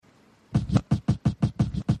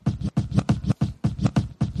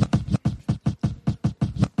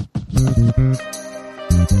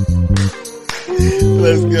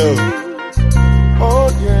Yo. Oh,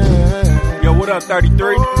 yeah. Yo, what up,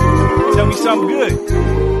 33? Tell me something good.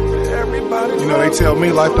 Everybody You know, they tell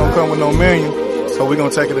me life don't come with no menu, so we gonna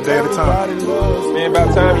take it a day at a time. Man,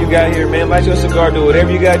 about time you got here, man. Light your cigar, do whatever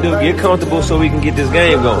you gotta do. Get comfortable so we can get this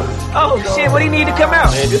game going. Oh, shit, what do you need to come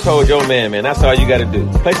out? Man, just hold your man. That's all you gotta do.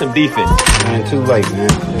 Play some defense. Man, too late,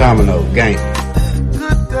 man. Domino, game.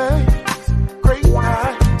 Good day, great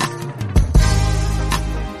night.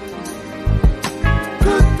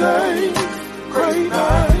 Good day, great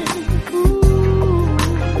night. Ooh,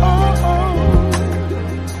 oh, oh.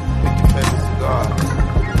 Make your favorite cigar.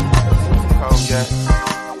 Cognac.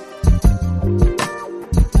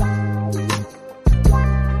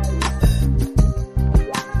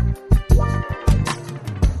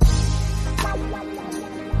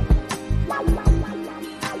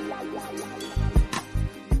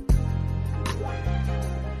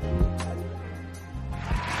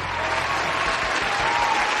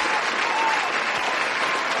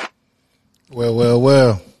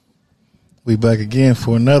 Well. We back again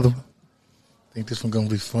for another one. I think this one going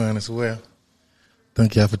to be fun as well.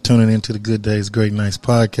 Thank y'all for tuning in to the Good Days, Great Nights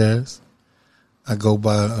podcast. I go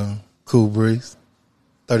by Cool Breeze,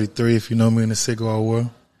 33 if you know me in the cigar world.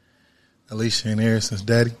 Alicia and Harrison's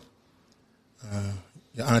daddy.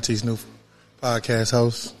 Your auntie's new podcast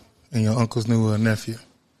host and your uncle's new nephew.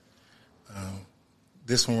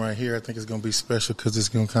 This one right here I think is going to be special because it's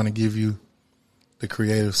going to kind of give you the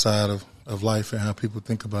creative side of life and how people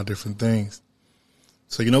think about different things.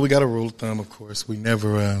 So, we got a rule of thumb, of course. We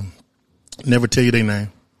never tell you their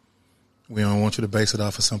name. We don't want you to base it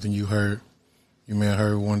off of something you heard. You may have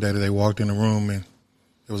heard one day that they walked in the room and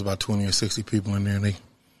there was about 20 or 60 people in there and they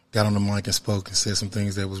got on the mic and spoke and said some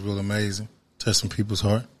things that was real amazing, touched some people's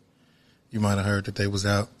heart. You might have heard that they was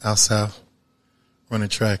out south running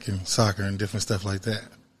track and soccer and different stuff like that.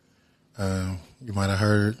 You might have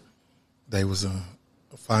heard they was a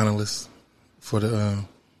finalist for the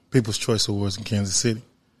People's Choice Awards in Kansas City.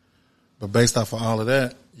 But based off of all of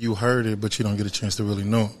that, you heard it, but you don't get a chance to really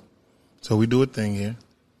know it. So we do a thing here,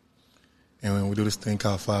 and we do this thing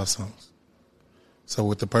called 5 songs. So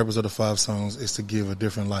what the purpose of the 5 songs is to give a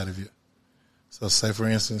different light of you. So say, for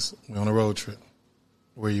instance, we're on a road trip.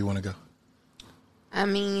 Where you want to go?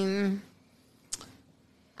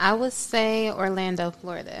 I would say Orlando,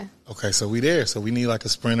 Florida. Okay, so we there. So we need like a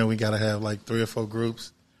sprinter. We got to have like 3 or 4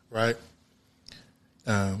 groups, right?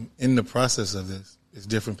 In the process of this, it's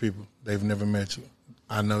different people. They've never met you.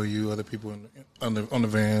 I know you. Other people on the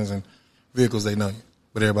vans and vehicles, they know you.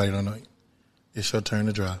 But everybody don't know you. It's your turn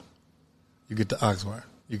to drive. You get the Oxwire.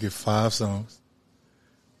 You get 5 songs.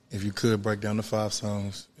 If you could break down the 5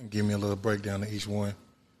 songs and give me a little breakdown of each one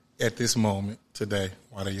at this moment today,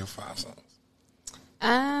 what are your 5 songs?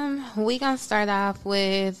 We gonna start off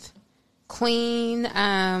with Queen,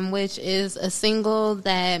 which is a single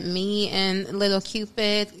that me and Lil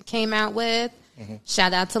Cupid came out with. Mm-hmm.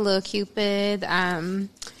 Shout out to Lil Cupid.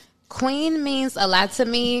 Queen means a lot to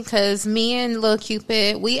me because me and Lil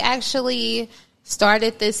Cupid, we actually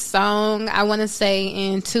started this song, I want to say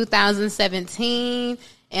in 2017.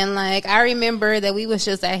 And, I remember that we was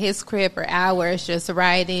just at his crib for hours just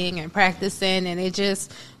writing and practicing, and it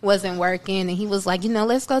just wasn't working. And he was like,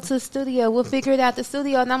 let's go to the studio. We'll figure it out at the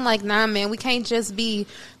studio. And I'm like, nah, man, we can't just be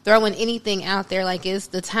throwing anything out there. It's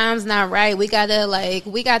the time's not right. We got to,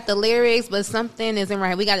 we got the lyrics, but something isn't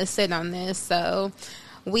right. We got to sit on this. So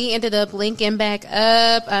we ended up linking back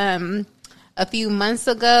up a few months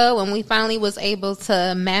ago when we finally was able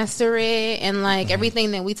to master it, and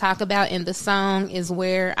everything that we talk about in the song is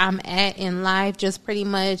where I'm at in life, just pretty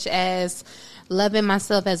much as loving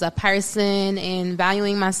myself as a person and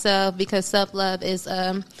valuing myself, because self-love is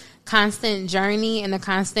a constant journey and a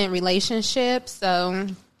constant relationship. So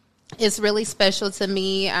it's really special to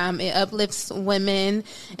me. It uplifts women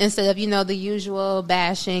instead of, the usual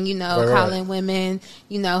bashing, calling women,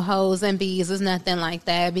 hoes and bees. Is nothing like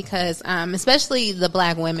that, because especially the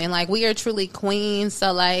black women, we are truly queens.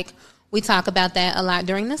 So, we talk about that a lot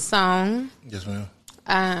during the song. Yes, ma'am.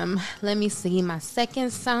 Let me see my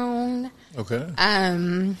second song. Okay.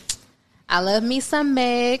 I love me some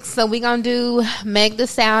Meg, so we gonna do Meg Thee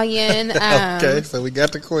Stallion. Okay, so we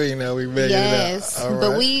got the queen now. We made yes, it out. All but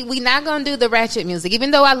right. we not gonna do the ratchet music.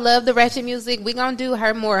 Even though I love the ratchet music, we gonna do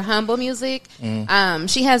her more humble music.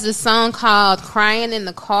 She has this song called "Crying in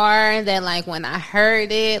the Car" that, when I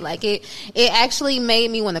heard it, it actually made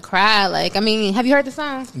me want to cry. Have you heard the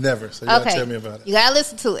song? Never. So you gotta tell me about it. You gotta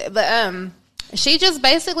listen to it, but she just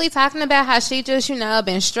basically talking about how she just,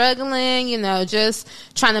 been struggling, just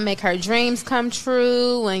trying to make her dreams come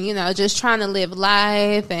true and, just trying to live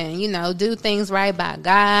life and, do things right by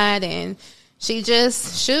God. And she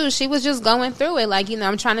was just going through it. Like,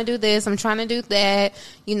 I'm trying to do this, I'm trying to do that.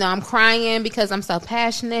 I'm crying because I'm so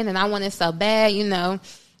passionate and I want it so bad.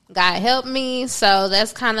 God help me. So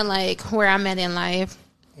that's kind of like where I'm at in life.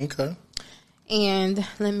 Okay. And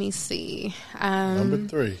let me see. Number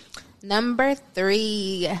 3.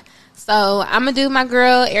 So I'm gonna do my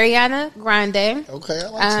girl Ariana Grande. Okay, I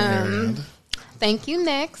like Ariana. Thank you.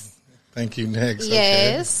 Next.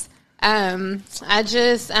 Yes. I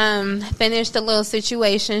just finished a little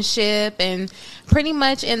situationship, and pretty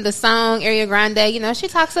much in the song Ariana Grande, she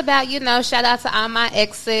talks about, shout out to all my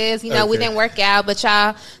exes. We didn't work out, but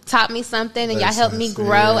y'all taught me something, and y'all helped me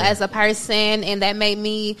grow as a person, and that made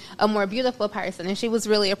me a more beautiful person. And she was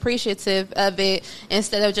really appreciative of it,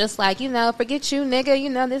 instead of just like, forget you,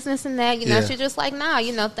 nigga, this and that. She just like, nah,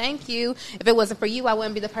 thank you. If it wasn't for you, I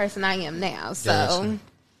wouldn't be the person I am now. So. Gotcha.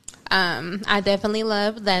 I definitely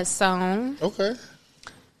love that song. Okay.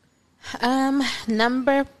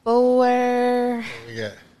 Number 4. What we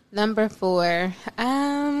got? Number 4.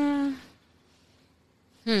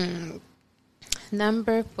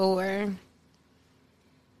 Number 4.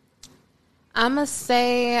 I'ma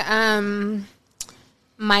say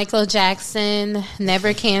Michael Jackson,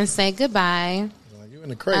 Never Can Say Goodbye. You in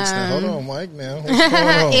the crates now. Hold on, Mike, now. What's going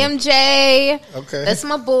on? MJ. Okay. That's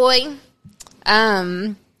my boy.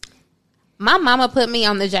 My mama put me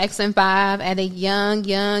on the Jackson 5 at a young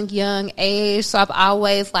age. So I've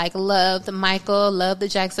always loved Michael, loved the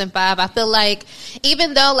Jackson 5. I feel like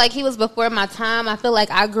even though he was before my time, I feel like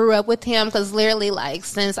I grew up with him, because literally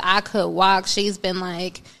since I could walk, she's been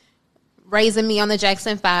raising me on the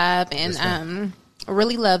Jackson 5, and I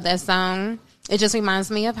really love that song. It just reminds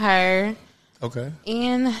me of her. Okay.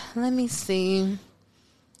 And let me see.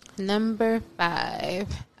 Number 5.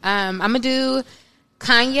 I'm going to do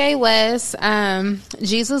Kanye West,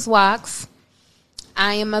 Jesus Walks.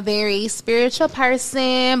 I am a very spiritual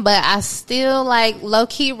person, but I still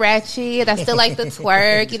low-key ratchet. I still like to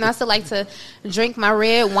twerk. I still like to drink my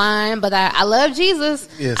red wine, but I love Jesus.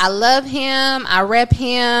 Yes. I love him. I rep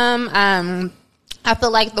him. I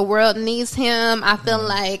feel like the world needs him. I feel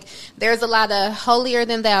like there's a lot of holier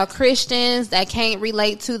than thou Christians that can't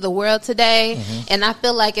relate to the world today. Mm-hmm. And I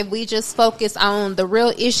feel like if we just focus on the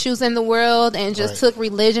real issues in the world and just took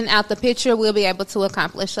religion out the picture, we'll be able to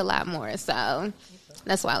accomplish a lot more. So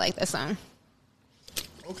that's why I like that song.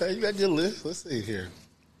 Okay, you got your list. Let's see here.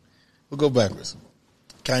 We'll go backwards.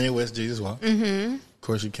 Kanye West, Jesus Walks. Mm-hmm. Of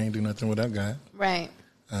course, you can't do nothing without God. Right.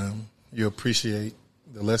 You appreciate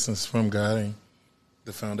the lessons from God and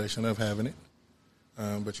the foundation of having it,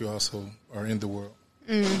 but you also are in the world.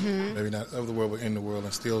 Mm-hmm. Maybe not of the world, but in the world,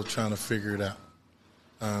 and still trying to figure it out.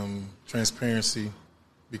 Transparency,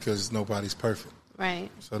 because nobody's perfect. Right.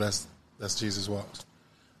 So that's Jesus Walks.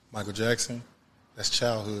 Michael Jackson, that's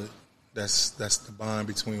childhood. That's the bond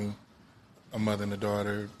between a mother and a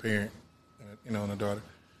daughter, parent, and a daughter.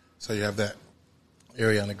 So you have that.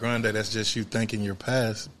 Ariana Grande, that's just you thanking your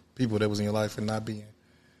past people that was in your life and not being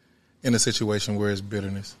in a situation where it's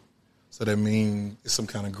bitterness. So that means it's some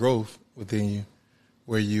kind of growth within you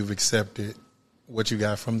where you've accepted what you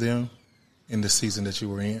got from them in the season that you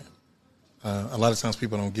were in. A lot of times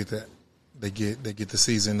people don't get that. They get the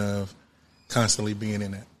season of constantly being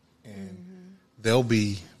in it. And they'll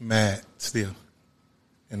be mad still.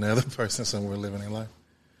 And the other person somewhere living their life.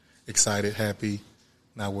 Excited, happy,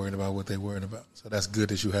 not worried about what they're worried about. So that's good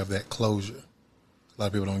that you have that closure. A lot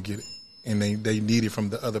of people don't get it. And they need it from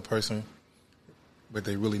the other person, but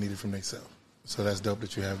they really need it from themselves. So that's dope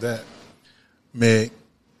that you have that. Meg,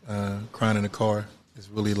 crying in the car is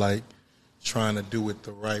really trying to do it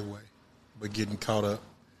the right way, but getting caught up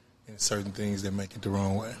in certain things that make it the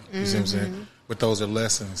wrong way. You see what I'm saying? But those are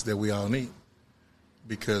lessons that we all need,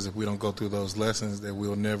 because if we don't go through those lessons, then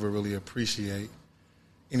we'll never really appreciate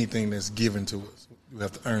anything that's given to us. You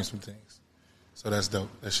have to earn some things. So that's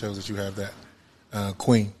dope. That shows that you have that.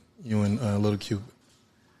 Queen. You and Little Cupid.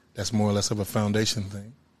 That's more or less of a foundation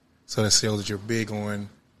thing. So that shows that you're big on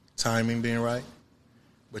timing being right,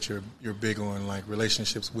 but you're big on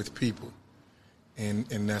relationships with people, and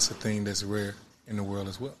that's a thing that's rare in the world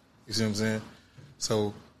as well. You see what I'm saying?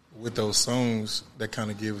 So with those songs, that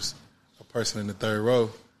kind of gives a person in the third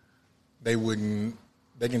row, they can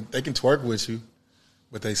twerk with you,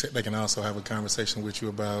 but they can also have a conversation with you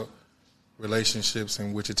about relationships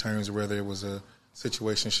and which it turns, whether it was a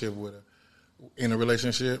situationship in a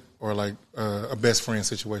relationship or a best friend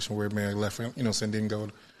situation where it may have left, and didn't go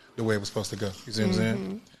the way it was supposed to go. You see what I'm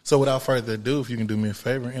saying? So without further ado, if you can do me a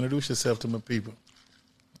favor, introduce yourself to my people.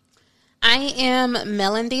 I am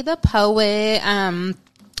Melody the Poet.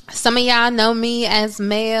 Some of y'all know me as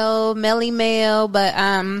Melly Mel, but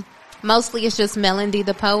mostly it's just Melody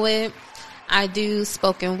the Poet. I do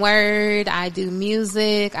spoken word. I do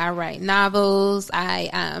music. I write novels. I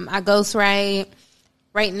ghostwrite.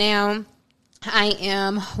 Right now, I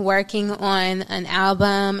am working on an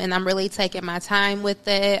album, and I'm really taking my time with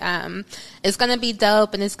it. It's going to be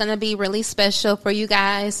dope, and it's going to be really special for you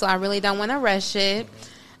guys, so I really don't want to rush it.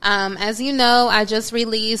 As you know, I just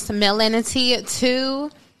released Melanity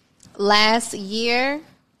 2 last year.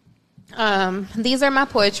 These are my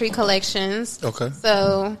poetry collections. Okay.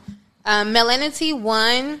 So, Melanity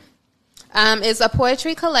 1 is a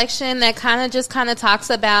poetry collection that kind of talks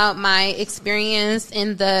about my experience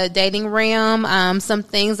in the dating realm, some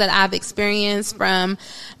things that I've experienced from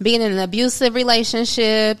being in an abusive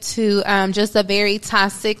relationship to just a very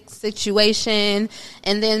toxic situation.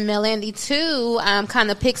 And then Melody 2 kind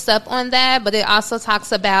of picks up on that, but it also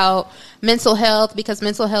talks about mental health, because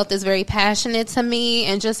mental health is very passionate to me,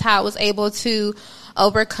 and just how I was able to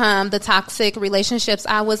overcome the toxic relationships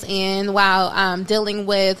I was in while dealing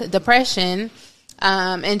with depression,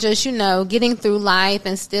 and just, getting through life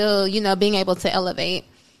and still, being able to elevate.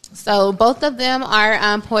 So both of them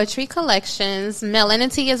are poetry collections.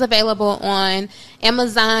 Melanity is available on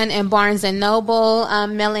Amazon and Barnes & Noble.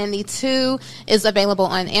 Melody 2 is available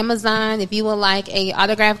on Amazon. If you would like a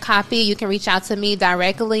autographed copy, you can reach out to me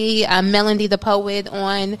directly. Melody the Poet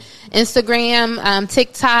on Instagram,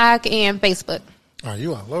 TikTok, and Facebook. Oh,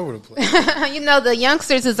 you all over the place. The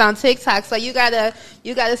youngsters is on TikTok, so you gotta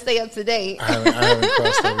stay up to date. I haven't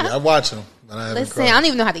crossed over yet. I watch them, but I haven't Listen, I don't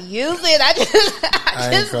even know how to use it. I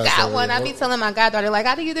just got one. yet. I be telling my goddaughter, like,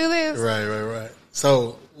 how do you do this? Right.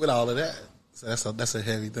 So with all of that, that's a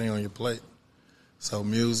heavy thing on your plate. So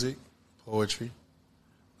music, poetry,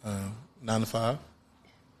 9 to 5,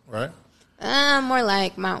 right? More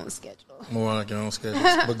like my own schedule. More like your own schedule,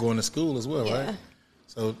 but going to school as well, Yeah. right?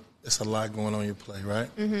 So it's a lot going on your plate,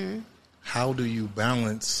 right? Mm-hmm. How do you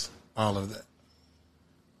balance all of that?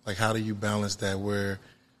 Like, how do you balance that where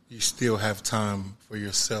you still have time for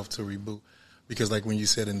yourself to reboot? Because, like when you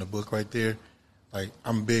said in the book right there, like,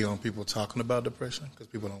 I'm big on people talking about depression because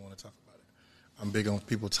people don't want to talk about it. I'm big on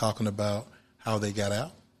people talking about how they got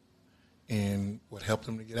out and what helped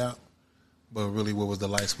them to get out, but really what was the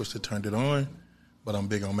light switch that turned it on. But I'm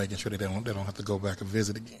big on making sure that they don't have to go back and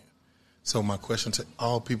visit again. So my question to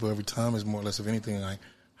all people every time is more or less of anything, like,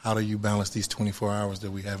 how do you balance these 24 hours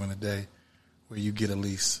that we have in a day where you get at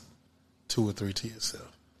least 2 or 3 to yourself?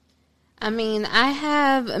 I mean, I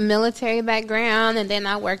have a military background, and then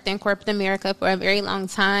I worked in corporate America for a very long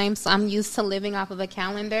time, so I'm used to living off of a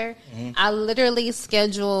calendar. Mm-hmm. I literally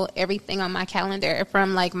schedule everything on my calendar,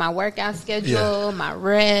 from like my workout schedule, my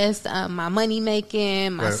rest, my money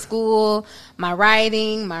making, my school, my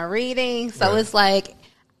writing, my reading. So it's like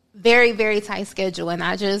very, very tight schedule, and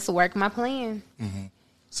I just work my plan. Mm-hmm.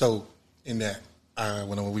 So in that,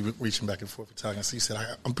 when we were reaching back and forth and talking, so you said,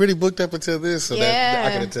 I'm pretty booked up until this, so that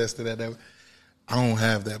I can attest to that. I don't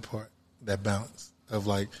have that part, that balance of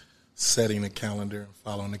like setting the calendar and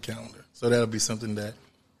following the calendar. So that'll be something that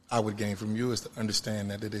I would gain from you, is to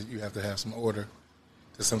understand that you have to have some order,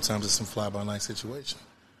 because sometimes it's some fly-by-night situation.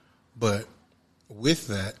 But with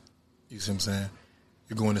that, you see what I'm saying?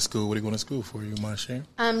 You're going to school. What are you going to school for? You mind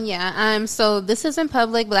sharing? So this isn't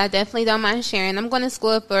public, but I definitely don't mind sharing. I'm going to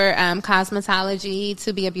school for cosmetology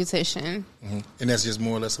to be a beautician. Mm-hmm. And that's just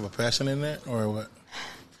more or less of a passion in that, or what?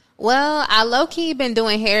 Well, I low-key been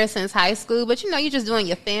doing hair since high school, but you're just doing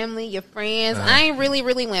your family, your friends. I ain't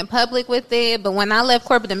really went public with it, but when I left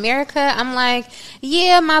corporate America, I'm like,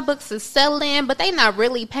 yeah, my books are selling, but they not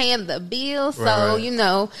really paying the bills.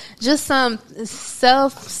 So, just some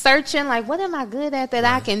self-searching, like, what am I good at that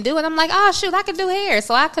I can do? And I'm like, oh, shoot, I can do hair.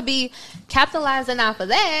 So I could be capitalizing off of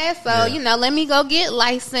that. So, let me go get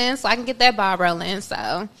licensed so I can get that ball rolling.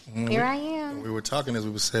 So here I am. When we were talking as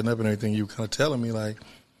we were setting up and everything, you were kind of telling me, like,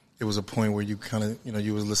 it was a point where you kind of,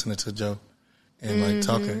 you was listening to Joe and like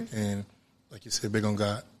talking, and like you said, big on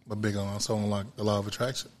God, but big on also on like the law of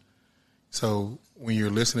attraction. So when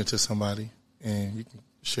you're listening to somebody and you can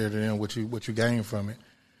share to them what you gain from it,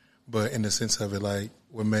 but in the sense of it, like,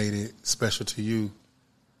 what made it special to you,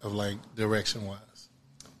 of like direction wise?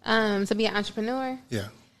 To be an entrepreneur? Yeah.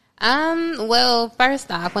 Well,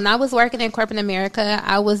 first off, when I was working in corporate America,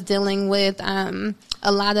 I was dealing with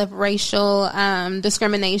a lot of racial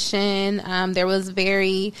discrimination. There was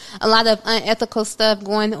a lot of unethical stuff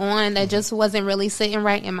going on that just wasn't really sitting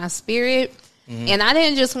right in my spirit. Mm-hmm. And I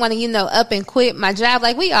didn't just want to, up and quit my job.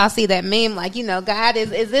 Like, we all see that meme, like, God,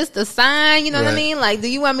 is this the sign? You know what I mean? Like, do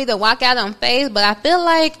you want me to walk out on faith? But I feel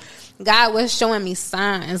like God was showing me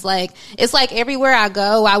signs. Like, it's like everywhere I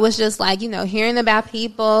go, I was just like, hearing about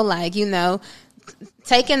people, like,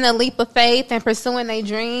 taking the leap of faith and pursuing their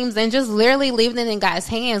dreams and just literally leaving it in God's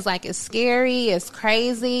hands. Like, it's scary, it's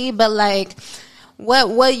crazy, but like,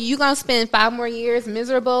 what you gonna spend 5 more years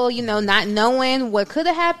miserable, not knowing what could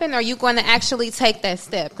have happened, or are you going to actually take that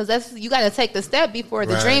step? Because you got to take the step before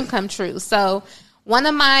the dream come true. So one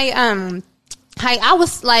of my I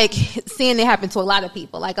was like seeing it happen to a lot of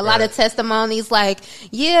people, like a lot of testimonies, like,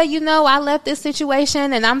 yeah, I left this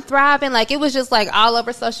situation and I'm thriving. Like, it was just like all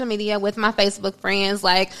over social media with my Facebook friends,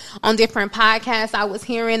 like on different podcasts I was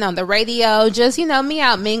hearing on the radio, just, me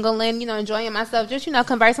out mingling, enjoying myself, just,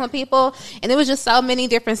 conversing with people. And it was just so many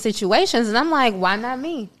different situations. And I'm like, why not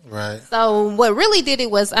me? Right. So what really did it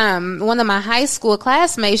was one of my high school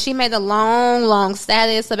classmates, she made a long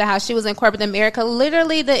status about how she was in corporate America,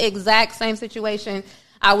 literally the exact same situation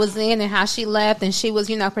I was in, and how she left and she was,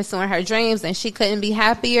 pursuing her dreams and she couldn't be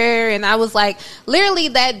happier. And I was like, literally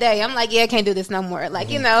that day, I'm like, yeah, I can't do this no more. Like,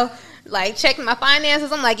 like checking my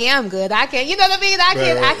finances. I'm like, yeah, I'm good. I can, what I mean?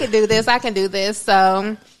 I can do this. I can do this.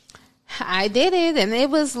 So I did it, and it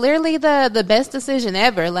was literally the best decision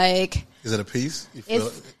ever. Like, is it a piece?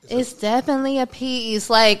 It's definitely a piece.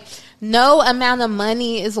 Like, no amount of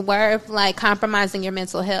money is worth like compromising your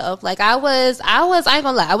mental health. Like, I ain't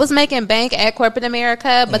gonna lie, I was making bank at corporate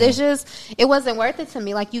America, but it wasn't worth it to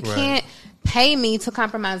me. Like, you can't pay me to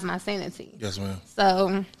compromise my sanity. Yes, ma'am.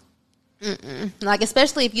 So, like,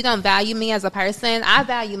 especially if you don't value me as a person, I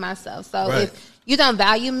value myself. So if you don't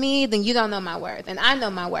value me, then you don't know my worth, and I know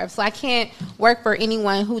my worth. So I can't work for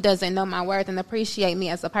anyone who doesn't know my worth and appreciate me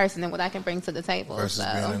as a person and what I can bring to the table. Versus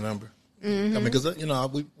being a number. Mm-hmm. I mean, because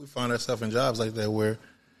we find ourselves in jobs like that where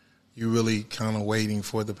you're really kind of waiting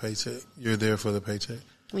for the paycheck. You're there for the paycheck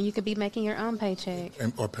when you could be making your own paycheck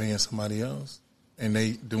or paying somebody else, and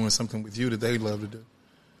they doing something with you that they love to do.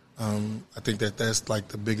 I think that's like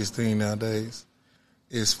the biggest thing nowadays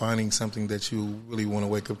is finding something that you really want to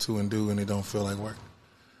wake up to and do, and it don't feel like work.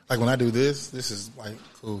 Like, when I do this is like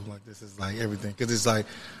cool. Like, this is like everything, because it's like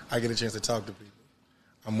I get a chance to talk to people.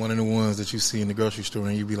 I'm one of the ones that you see in the grocery store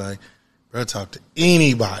and you be like, bro, talk to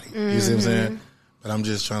anybody. You see what I'm saying? But I'm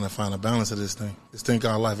just trying to find a balance of this thing. This thing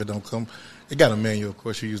called life, it got a manual. Of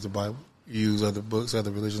course, you use the Bible. You use other books,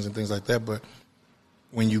 other religions and things like that. But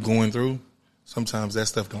when you're going through, sometimes that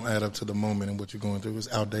stuff don't add up to the moment and what you're going through.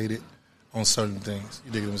 It's outdated on certain things.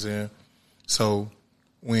 You dig what I'm saying? So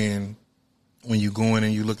when you're going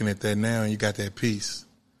and you're looking at that now and you got that peace,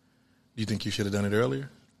 do you think you should have done it earlier?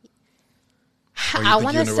 I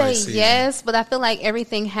want to say yes, but I feel like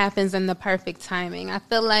everything happens in the perfect timing. I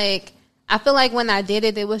feel like when I did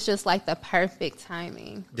it, it was just like the perfect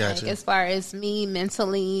timing. Gotcha. Like, as far as me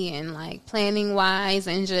mentally and like planning wise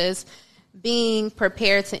and just being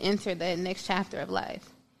prepared to enter the next chapter of life.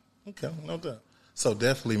 Okay, no doubt. So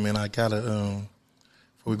definitely, man, I gotta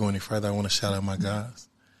before we go any further, I want to shout out my guys.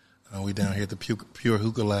 We down here at the Pure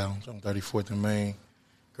Hookah Lounge on 34th and Main.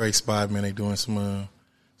 Great spot, man. They doing some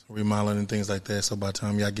remodeling and things like that. So by the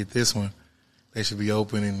time y'all get this one, they should be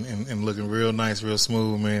open and looking real nice, real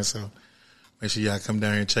smooth, man. So make sure y'all come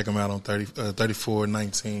down here and check them out on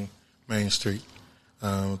 3419 Main Street.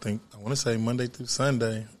 I want to say Monday through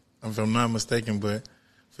Sunday, if I'm not mistaken, but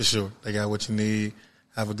for sure, they got what you need.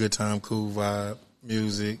 Have a good time, cool vibe,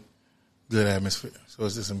 music, good atmosphere. So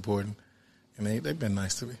it's just important. And they've been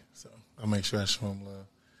nice to me. So I'll make sure I show them love.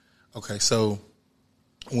 Okay, so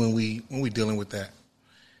when we dealing with that,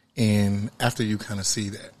 and after you kind of see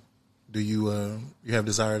that, do you have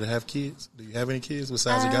desire to have kids? Do you have any kids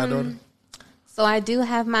besides your goddaughter? So I do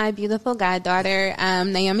have my beautiful goddaughter,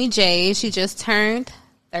 Naomi J. She just turned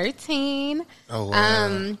 13. Oh,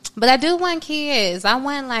 wow. But I do want kids. I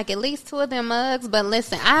want like at least 2 of them mugs. But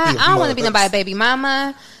listen, I don't want to be nobody's baby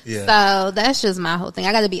mama. Yeah. So that's just my whole thing.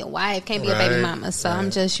 I got to be a wife. Can't be a baby mama. So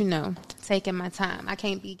I'm just, taking my time. I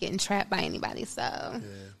can't be getting trapped by anybody. So.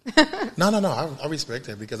 Yeah. No. I respect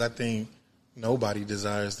that, because I think nobody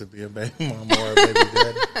desires to be a baby mama or a baby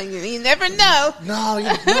daddy. You never know. No.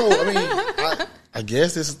 I mean, I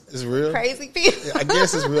guess it's real. Crazy people. I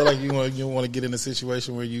guess it's real. Like, you want to get in a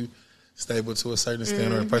situation where you stable to a certain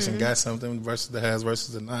extent, or a person got something versus the has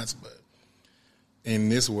versus the nots. But in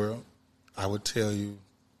this world, I would tell you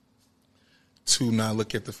to not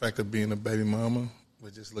look at the fact of being a baby mama,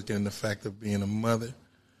 but just look at the fact of being a mother,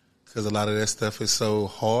 because a lot of that stuff is so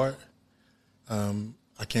hard.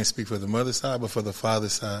 I can't speak for the mother side, but for the father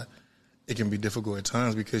side, it can be difficult at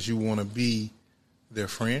times, because you want to be their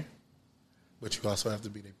friend, but you also have to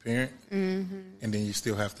be their parent, and then you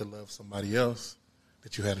still have to love somebody else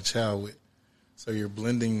that you had a child with. So you're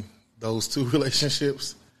blending those two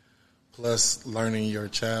relationships, plus learning your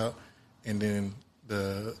child, and then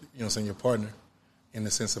your partner, in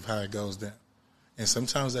the sense of how it goes down. And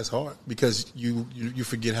sometimes that's hard because you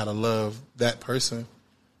forget how to love that person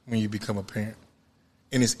when you become a parent.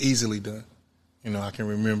 And it's easily done. You know, I can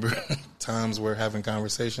remember times where having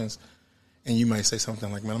conversations and you might say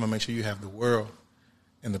something like, man, I'm going to make sure you have the world.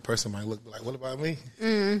 And the person might look like, what about me?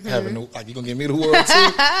 Mm-hmm. Like, you going to give me the world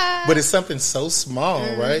too? But it's something so small,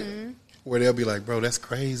 right? Where they'll be like, bro, that's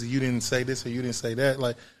crazy. You didn't say this or you didn't say that.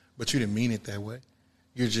 Like, but you didn't mean it that way.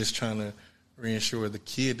 You're just trying to reassure the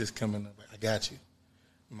kid that's coming up. Like, I got you.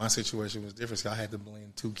 My situation was different. So I had to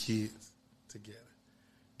blend 2 kids together,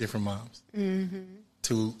 different moms,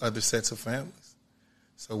 2 other sets of families.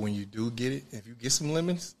 So when you do get it, if you get some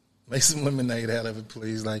lemons, make some lemonade out of it,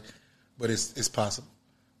 please. Like, but it's possible.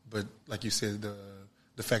 But like you said,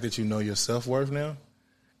 the fact that you know your self-worth now,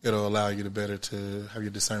 it'll allow you to have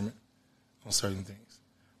your discernment on certain things.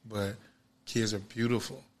 But kids are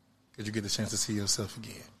beautiful because you get the chance to see yourself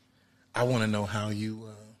again. I want to know how you.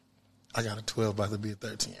 I got a 12 about to be a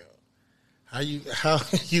 13-year-old. How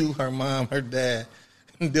you, her mom, her dad,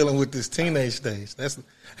 dealing with this teenage stage?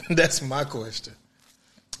 That's my question.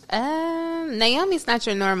 Naomi's not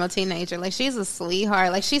your normal teenager. Like, she's a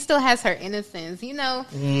sweetheart. Like, she still has her innocence. You know,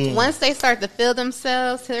 once they start to feel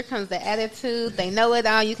themselves, here comes the attitude. They know it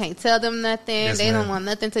all. You can't tell them nothing. Yes, they ma'am. don't want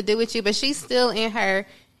nothing to do with you. But she's still in her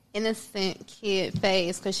innocent kid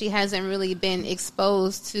phase because she hasn't really been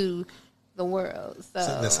exposed to the world. So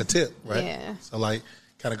that's a tip, right? Yeah. So, like,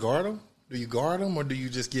 kind of guard them? Do you guard them or do you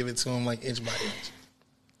just give it to them, like, inch by inch?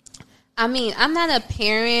 I mean, I'm not a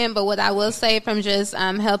parent, but what I will say from just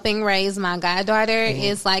helping raise my goddaughter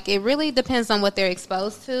is, like, it really depends on what they're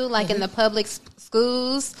exposed to. Like, in the public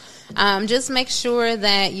schools, just make sure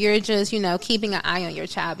that you're just, keeping an eye on your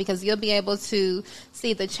child because you'll be able to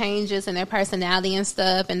see the changes in their personality and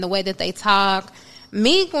stuff and the way that they talk.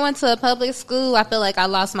 Me going to a public school, I feel like I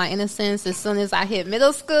lost my innocence as soon as I hit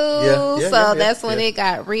middle school. That's when it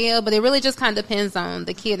got real. But it really just kind of depends on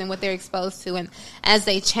the kid and what they're exposed to. And as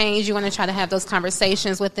they change, you want to try to have those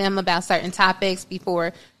conversations with them about certain topics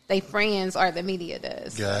before they friends or the media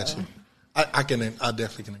does. Gotcha. So. I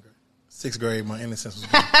definitely can agree. 6th grade, my innocence was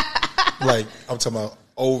gone. Like, I'm talking about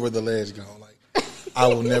over the ledge gone. Like, I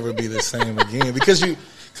will never be the same again because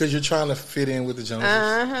you're trying to fit in with the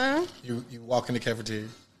Joneses. You walk in the cafeteria,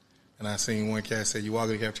 and I seen one cat say, you walk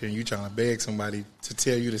in the cafeteria and you trying to beg somebody to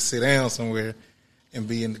tell you to sit down somewhere and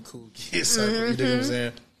be in the cool kid circle. You know what I'm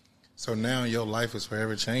saying? So now your life is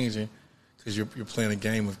forever changing because you're playing a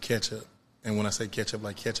game of catch up. And when I say catch up,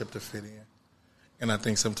 like catch up to fit in. And I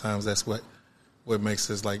think sometimes that's what makes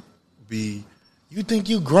us like be. You think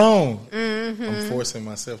you grown? I'm forcing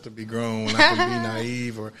myself to be grown when I can be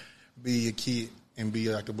naive or be a kid. And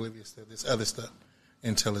be like oblivious to this other stuff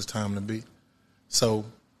until it's time to be. So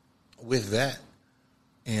with that,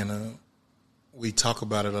 and we talk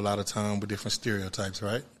about it a lot of time with different stereotypes,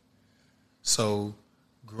 right? So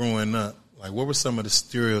growing up, like what were some of the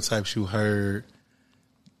stereotypes you heard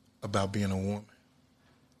about being a woman?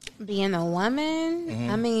 Being a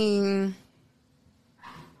woman? I mean,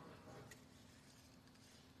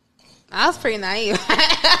 I was pretty naive.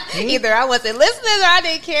 Either I wasn't listening or I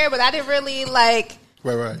didn't care, but I didn't really like.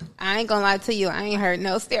 Right. I ain't gonna lie to you. I ain't heard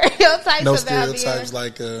no stereotypes. No about stereotypes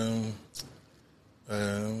like you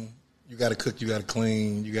gotta cook, you gotta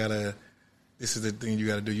clean, this is the thing you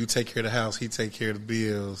gotta do. You take care of the house, he take care of the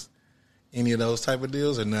bills. Any of those type of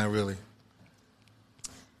deals or not really?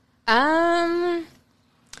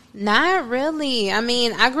 Not really. I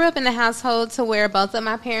mean, I grew up in a household to where both of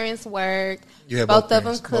my parents worked. You have both of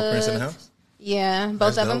them cooked. Both parents in the house? Yeah,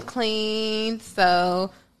 both of them cleaned.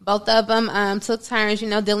 So both of them took turns,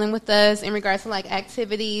 dealing with us in regards to like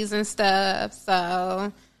activities and stuff.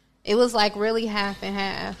 So it was like really half and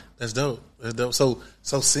half. That's dope. So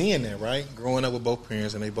seeing that, right? Growing up with both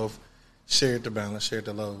parents and they both shared the balance, shared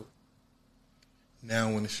the load.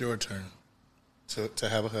 Now when it's your turn to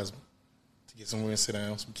have a husband, to get somewhere and sit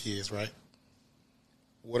down, some kids, right?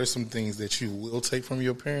 What are some things that you will take from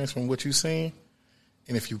your parents from what you've seen?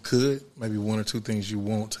 And if you could, maybe 1 or 2 things you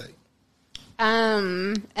won't take.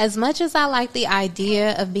 As much as I like the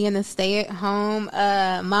idea of being a stay-at-home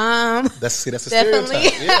mom, that's a definitely.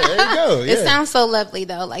 Stereotype. Yeah, there you go. Yeah. It sounds so lovely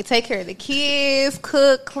though. Like take care of the kids,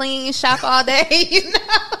 cook, clean, shop all day.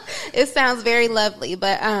 It sounds very lovely.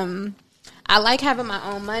 But I like having my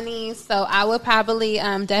own money, so I would probably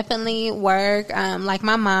definitely work like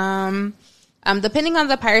my mom. Depending on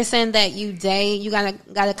the person that you date, you gotta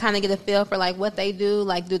kind of get a feel for like what they do.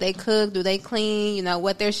 Like, do they cook? Do they clean?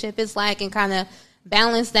 What their shift is like, and kind of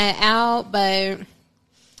balance that out. But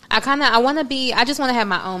I just want to have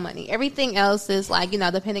my own money. Everything else is like,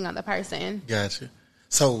 depending on the person. Gotcha.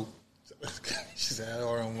 So She said, I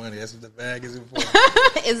owe money. That's what the bag is important.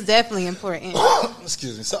 It's definitely important.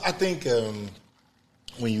 Excuse me. So I think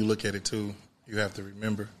when you look at it, too, you have to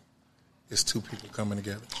remember it's two people coming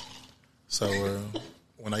together. So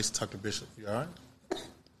when I used to talk to Bishop, you all right?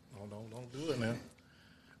 Don't do it now.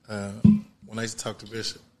 When I used to talk to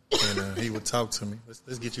Bishop, and he would talk to me.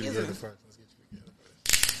 Let's get you together first.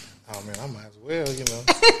 Oh, man, I might as well, you know.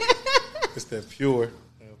 It's that pure,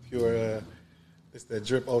 it's that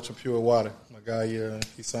drip ultra pure water. My guy,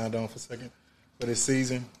 he signed on for this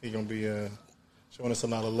season. He's going to be showing us a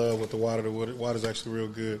lot of love with the water. The water's actually real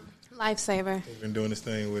good. Lifesaver. We've been doing this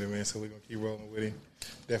thing with him, man, so we're going to keep rolling with him.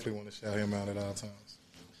 Definitely want to shout him out at all times.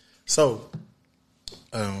 So,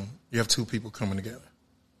 you have two people coming together.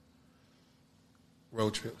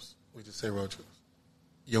 Road trips. We just say road trips.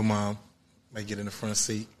 Your mom may get in the front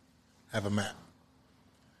seat, have a map.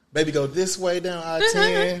 Baby, go this way down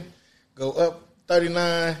I-10, go up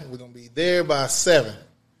 39. We're going to be there by 7.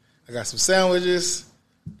 I got some sandwiches.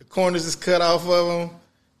 The corners is cut off of them.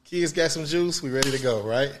 Kids got some juice. We ready to go,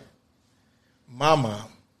 right? My mom,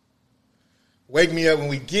 wake me up when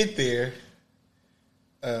we get there.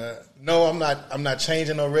 No, I'm not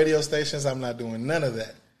changing no radio stations. I'm not doing none of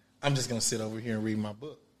that. I'm just going to sit over here and read my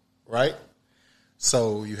book, right?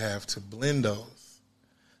 So you have to blend those.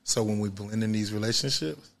 So when we blend in these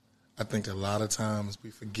relationships, I think a lot of times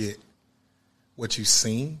we forget what you've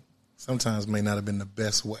seen sometimes may not have been the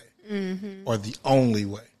best way or the only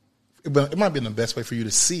way. It might have been the best way for you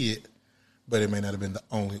to see it, but it may not have been the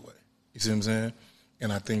only way. You see what I'm saying?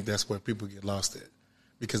 And I think that's where people get lost at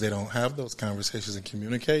because they don't have those conversations and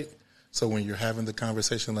communicate. So when you're having the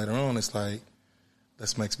conversation later on, it's like,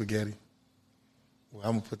 let's make spaghetti. Well,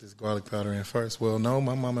 I'm going to put this garlic powder in first. Well, no,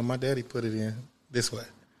 my mom and my daddy put it in this way.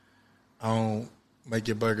 I don't make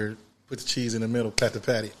your burger, put the cheese in the middle, pat the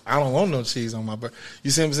patty. I don't want no cheese on my burger.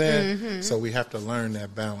 You see what I'm saying? So we have to learn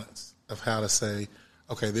that balance of how to say,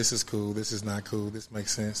 okay, this is cool, this is not cool, this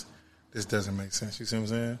makes sense, this doesn't make sense. You see what I'm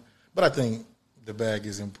saying? But I think the bag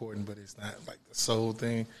is important, but it's not like the sole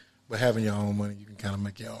thing. But having your own money, you can kind of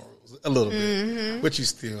make your own rules a little bit. But you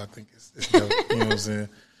still, I think it's dope. You know what I'm saying?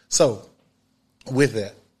 So with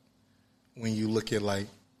that, when you look at like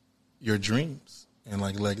your dreams and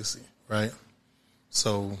like legacy, right?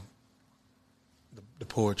 So the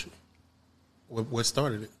poetry, what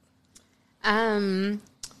started it?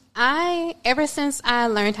 Ever since I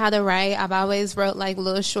learned how to write, I've always wrote like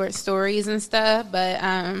little short stories and stuff. But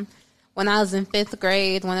when I was in 5th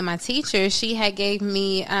grade, one of my teachers, she had gave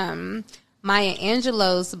me Maya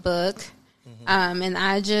Angelou's book. And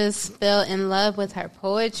I just fell in love with her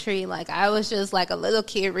poetry. Like I was just like a little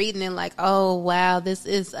kid reading it like, oh, wow, this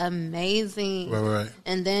is amazing. Right.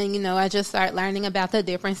 And then, you know, I just started learning about the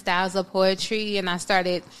different styles of poetry and I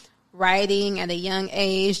started writing at a young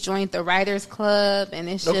age, joined the Writers Club, and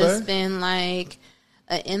it's just been like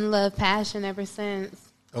an in-love passion ever since.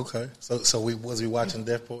 Okay. So was we watching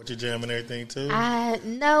Def Poetry Jam and everything too?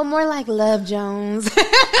 No, more like Love Jones.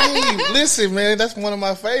 Hey, listen, man, that's one of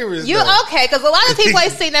my favorites. Okay? Because a lot of people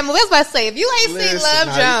ain't seen that movie. I was about to say, if you ain't seen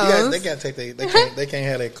Love Jones, they gotta take they can't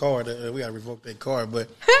have that card. We gotta revoke that card. But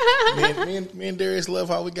me and Darius Love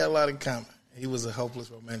Hall, we got a lot in common. He was a hopeless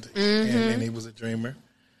romantic, and he was a dreamer.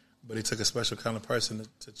 But it took a special kind of person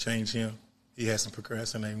to change him. He had some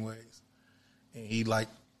procrastinating ways, and he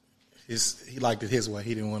liked it his way.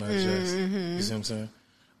 He didn't want to adjust. You see what I'm saying?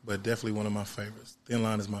 But definitely one of my favorites. Thin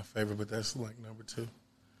Line is my favorite, but that's like number 2.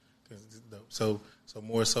 It's dope. So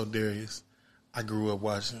more so Darius. I grew up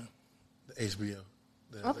watching the HBO,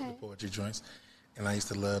 the poetry joints, and I used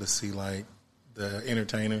to love to see like the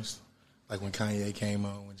entertainers, like when Kanye came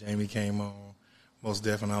on, when Jamie came on, Most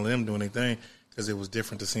Def and all of them doing their thing, because it was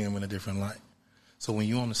different to see them in a different light. So when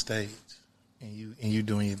you're on the stage and you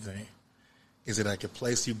doing your thing, is it like a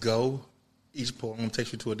place you go, each poem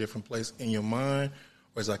takes you to a different place in your mind,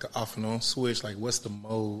 or is it like an off and on switch? Like, what's the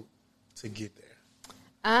mode to get there?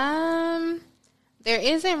 There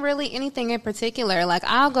isn't really anything in particular. Like,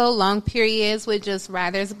 I'll go long periods with just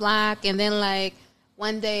writer's block, and then, like,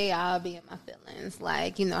 one day I'll be in my feelings.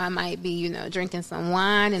 Like, you know, I might be, you know, drinking some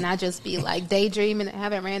wine, and I just be, like, daydreaming and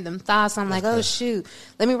having random thoughts. I'm like, oh, shoot,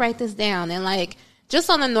 let me write this down. And, like,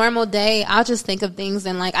 just on a normal day, I'll just think of things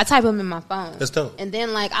and, like, I type them in my phone. That's dope. And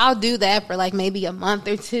then, like, I'll do that for, like, maybe a month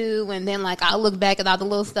or 2. And then, like, I'll look back at all the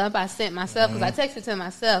little stuff I sent myself because I texted to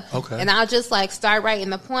myself. Okay. And I'll just, like, start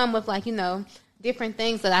writing the poem with, like, you know, different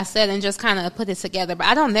things that I said and just kind of put it together. But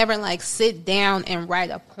I don't never like sit down and write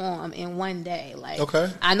a poem in one day. Like,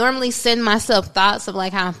 Okay. I normally send myself thoughts of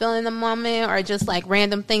like how I'm feeling in the moment or just like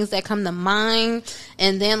random things that come to mind.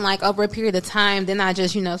 And then like over a period of time, then I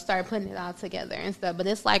just, start putting it all together and stuff. But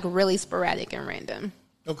it's like really sporadic and random.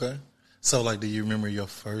 Okay. So like, do you remember your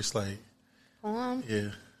first like Poem? Yeah.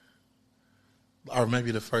 Or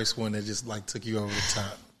maybe the first one that just like took you over the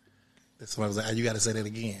top? That somebody was like, oh, you got to say that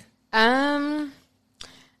again.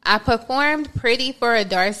 I performed Pretty for a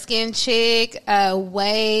Dark Skinned Chick.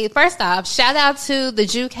 First off, shout out to the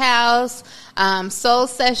Juke House, Soul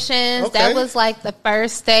Sessions. Okay. That was like the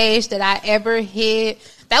first stage that I ever hit.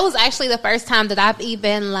 That was actually the first time that I've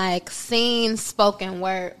even like seen spoken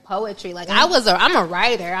word poetry. Like I'm a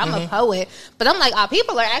writer, I'm a poet, but I'm like,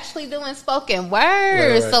 people are actually doing spoken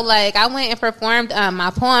words. Right. So like I went and performed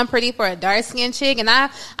my poem Pretty for a Dark Skinned Chick, and I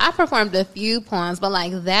performed a few poems, but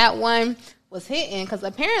like that one was hitting because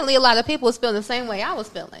apparently a lot of people was feeling the same way I was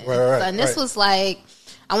feeling. Right, so, and this was like,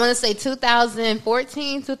 I want to say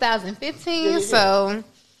 2014, 2015. So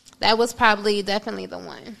that was definitely the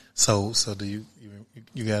one. So do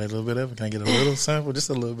you got a little bit of it? Can I get a little sample? Just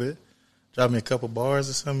a little bit. Drop me a couple bars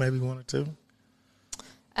or something, maybe one or two.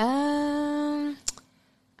 I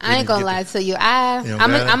ain't gonna lie to you.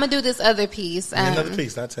 I'm gonna do this other piece. Another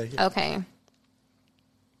piece, I'll take it. Okay.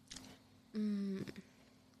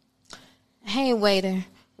 Hey, waiter,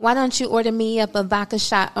 why don't you order me up a vodka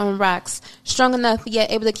shot on rocks? Strong enough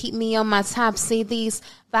yet able to keep me on my top. See, these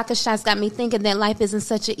vodka shots got me thinking that life isn't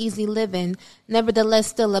such an easy living. Nevertheless,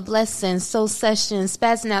 still a blessing. Soul sessions,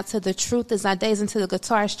 spazzing out to the truth as I daze into the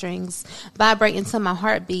guitar strings, vibrating to my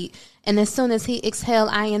heartbeat. And as soon as he exhale,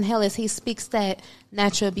 I inhale as he speaks that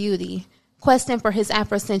natural beauty. Questing for his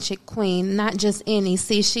Afrocentric queen, not just any.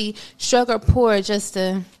 See, she struck her poor just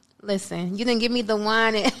to listen. You didn't give me the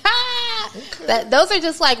wine. Those are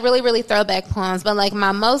just like really, really throwback poems. But like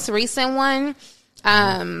my most recent one,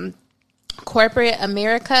 Corporate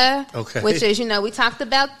America, which is, we talked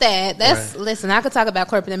about that. Listen, I could talk about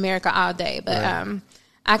Corporate America all day, but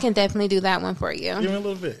I can definitely do that one for you. Give me a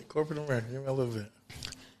little bit. Corporate America, give me a little bit.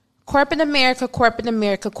 Corporate America, Corporate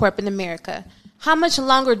America, Corporate America. How much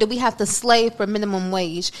longer do we have to slave for minimum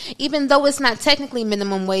wage? Even though it's not technically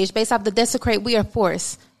minimum wage, based off the desecrate we are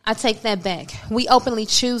forced. I take that back. We openly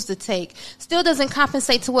choose to take. Still doesn't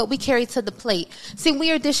compensate to what we carry to the plate. See, we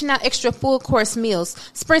are dishing out extra full course meals,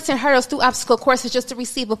 sprinting hurdles through obstacle courses just to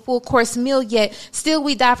receive a full course meal, yet still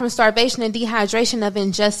we die from starvation and dehydration of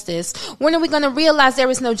injustice. When are we going to realize there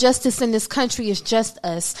is no justice in this country? It's just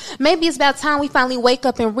us. Maybe it's about time we finally wake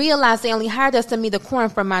up and realize they only hired us to meet the quorum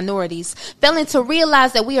for minorities. Failing to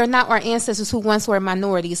realize that we are not our ancestors who once were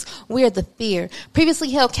minorities. We are the fear. Previously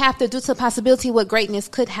held captive due to the possibility of what greatness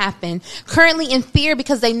could happen. Currently in fear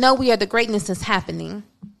because they know we are the greatness that's happening.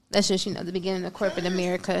 That's just, the beginning of Corporate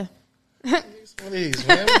America. We need some of these,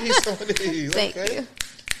 man. We need some of these. Thank you.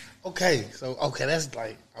 Okay, so that's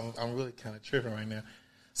like I'm really kind of tripping right now.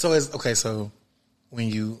 So so when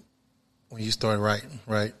you started writing,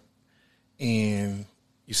 right, and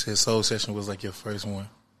you said Soul Session was like your first one.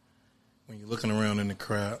 When you're looking around in the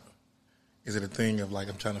crowd, is it a thing of like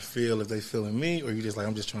I'm trying to feel if they feeling me, or you just like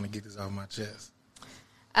I'm just trying to get this off my chest?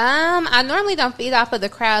 I normally don't feed off of the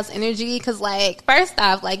crowd's energy because, like, first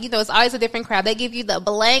off, like, it's always a different crowd. They give you the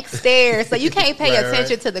blank stare, so you can't pay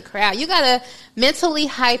attention to the crowd. You gotta mentally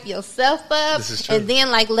hype yourself up and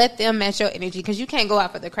then, like, let them match your energy because you can't go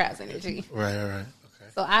off of the crowd's energy. Right. Okay.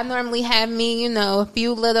 So I normally have me, a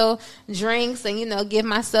few little drinks and, give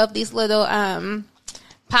myself these little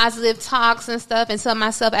positive talks and stuff and tell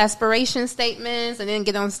myself aspiration statements and then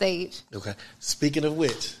get on stage. Okay. Speaking of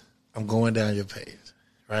which, I'm going down your page.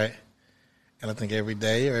 Right? And I think every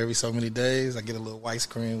day or every so many days, I get a little white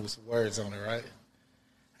screen with some words on it, right?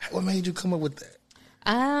 What made you come up with that?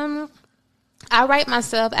 I write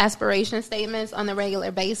myself aspiration statements on a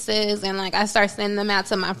regular basis, and, like, I start sending them out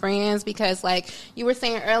to my friends because, like, you were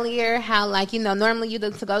saying earlier how, like, normally you're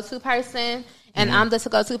the to-go-to person, and I'm the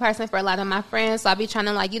to-go-to person for a lot of my friends, so I'll be trying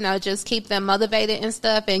to, like, just keep them motivated and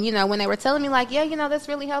stuff, and, when they were telling me, like, yeah, that's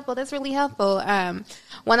really helpful,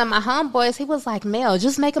 one of my homeboys, he was like, Mel,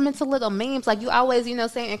 just make them into little memes, like, you always,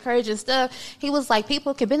 saying encouraging stuff. He was like,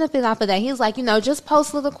 people can benefit off of that. He was like, just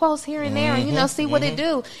post little quotes here and there and, see what it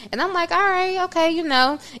do. And I'm like, all right, okay,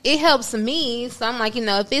 it helps me, so I'm like,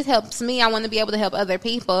 if it helps me, I want to be able to help other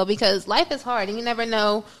people because life is hard and you never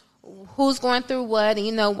know who's going through what,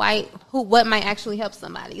 and what might actually help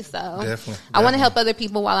somebody. So definitely. I want to help other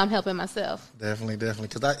people while I'm helping myself. Definitely,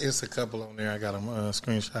 because it's a couple on there. I got them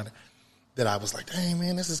screenshotted that I was like, dang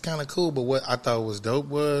man, this is kind of cool. But what I thought was dope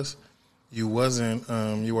was you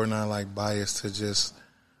were not like biased to just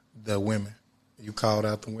the women. You called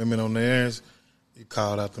out the women on theirs. You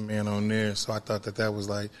called out the men on theirs. So I thought that was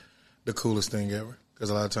like the coolest thing ever. Because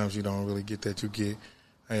a lot of times you don't really get that. You get,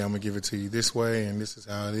 hey, I'm going to give it to you this way, and this is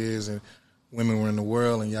how it is. And women were in the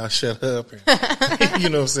world, and y'all shut up. And, you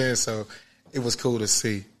know what I'm saying? So it was cool to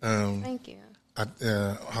see. Thank you.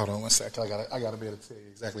 Hold on one sec. I got to be able to tell you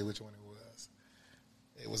exactly which one it was.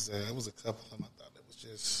 It was a couple of them. I thought it was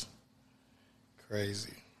just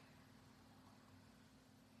crazy.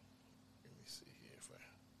 Let me see here if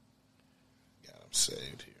I got them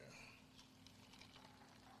saved here.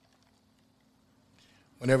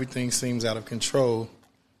 When everything seems out of control,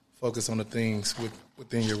 focus on the things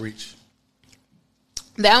within your reach.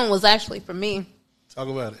 That one was actually for me. Talk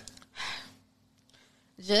about it.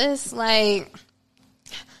 Just like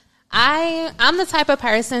I'm the type of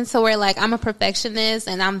person to where like I'm a perfectionist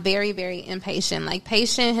and I'm very, very impatient. Like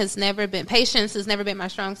patience has never been my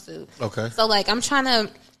strong suit. Okay. So like I'm trying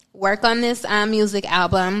to work on this music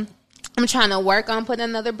album. I'm trying to work on putting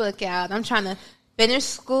another book out. I'm trying to finish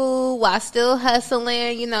school while still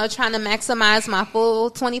hustling, you know, trying to maximize my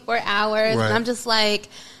full 24 hours. Right. And I'm just like,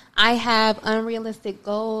 I have unrealistic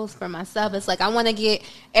goals for myself. It's like I want to get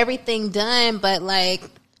everything done, but like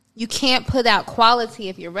you can't put out quality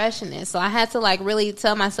if you're rushing it. So I had to like really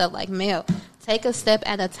tell myself like, Mel, take a step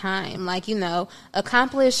at a time. Like, you know,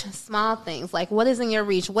 accomplish small things. Like what is in your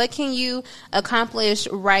reach? What can you accomplish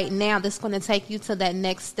right now that's going to take you to that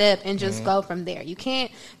next step and just go from there? You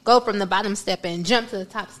can't go from the bottom step and jump to the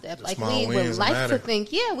top step. The like small we wins would like matter. to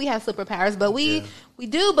think, yeah, we have superpowers, but we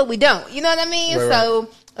do, but we don't. You know what I mean? Right, so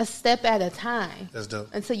a step at a time. That's dope.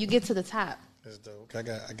 Until you get to the top. That's dope. I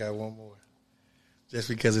got one more. Just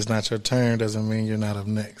because it's not your turn doesn't mean you're not up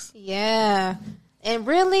next. Yeah. And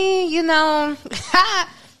really, you know,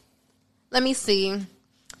 let me see.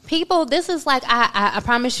 People, this is like, I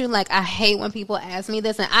promise you, like, I hate when people ask me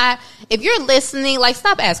this. And if you're listening, like,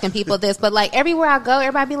 stop asking people this. But, like, everywhere I go,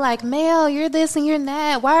 everybody be like, Mel, you're this and you're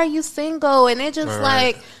that. Why are you single? And it just,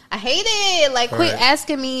 Right. like, I hate it. Like, quit Right.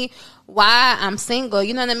 asking me why I'm single.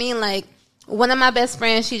 You know what I mean? Like, one of my best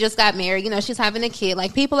friends, she just got married. You know, she's having a kid.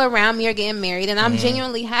 Like, people around me are getting married. And I'm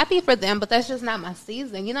genuinely happy for them. But that's just not my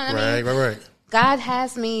season. You know what I mean? Right. God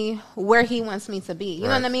has me where he wants me to be. You know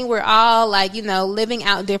Right. what I mean? We're all like, you know, living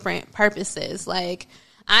out different purposes. Like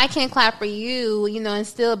I can clap for you, you know, and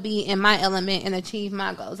still be in my element and achieve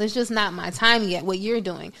my goals. It's just not my time yet, what you're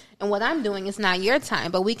doing. And what I'm doing is not your time,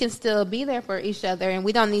 but we can still be there for each other and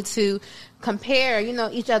we don't need to compare, you know,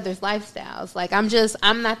 each other's lifestyles. Like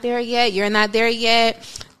I'm not there yet. You're not there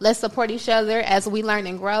yet. Let's support each other as we learn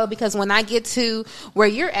and grow because when I get to where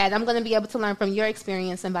you're at, I'm going to be able to learn from your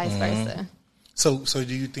experience and vice versa. So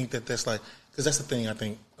do you think that that's like, because that's the thing I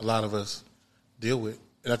think a lot of us deal with,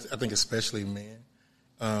 and I think especially men.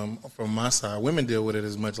 From my side, women deal with it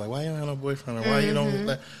as much like, why you don't have no boyfriend or why you don't,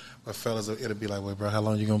 but fellas, it'll be like, wait, bro, how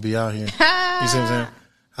long you going to be out here? You see what I'm saying?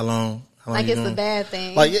 How long Like you it's gonna, a bad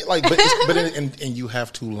thing. but you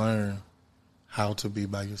have to learn how to be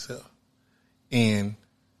by yourself. And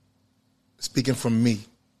speaking from me,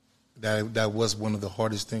 that was one of the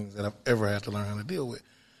hardest things that I've ever had to learn how to deal with.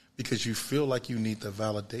 Because you feel like you need the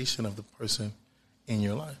validation of the person in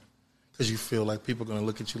your life. Because you feel like people are going to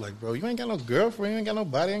look at you like, bro, you ain't got no girlfriend, you ain't got no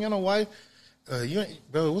body, you ain't got no wife.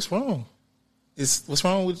 Bro, what's wrong? What's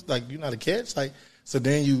wrong with, like, you're not a catch? Like, so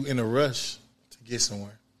then you in a rush to get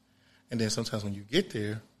somewhere. And then sometimes when you get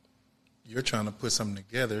there, you're trying to put something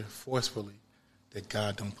together forcefully that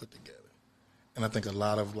God don't put together. And I think a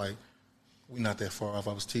lot of, like, we're not that far off.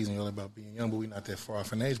 I was teasing earlier about being young, but we're not that far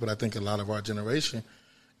off in age. But I think a lot of our generation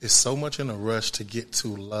is so much in a rush to get to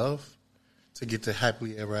love, to get to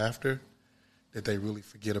happily ever after, that they really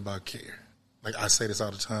forget about care. Like, I say this all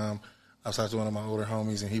the time. I was talking to one of my older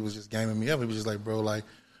homies, and he was just gaming me up. He was just like, bro, like,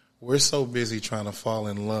 we're so busy trying to fall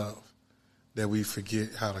in love that we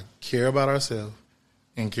forget how to care about ourselves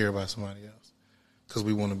and care about somebody else. Because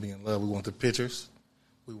we want to be in love. We want the pictures.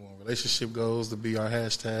 We want relationship goals to be our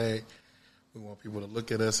hashtag. We want people to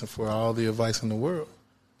look at us and for all the advice in the world.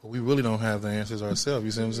 But we really don't have the answers ourselves,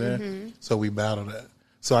 you see what I'm saying? Mm-hmm. So we battle that.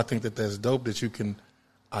 So I think that that's dope that you can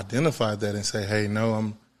identify that and say, hey, no,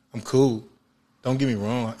 I'm cool. Don't get me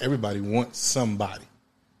wrong. Everybody wants somebody.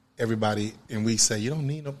 Everybody, and we say, you don't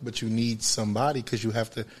need them, but you need somebody because you have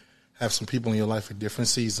to have some people in your life at different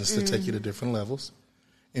seasons to take you to different levels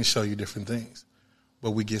and show you different things.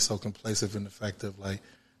 But we get so complacent in the fact of, like,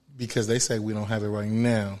 because they say we don't have it right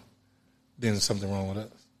now, then there's something wrong with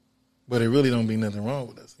us. But it really don't be nothing wrong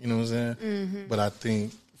with us. You know what I'm saying? Mm-hmm. But I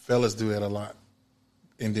think fellas do that a lot.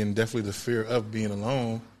 And then definitely the fear of being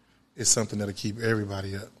alone is something that'll keep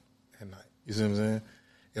everybody up at night. You see what I'm saying?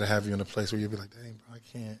 It'll have you in a place where you'll be like, dang, bro,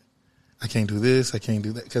 I can't do this, I can't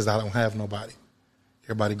do that, because I don't have nobody.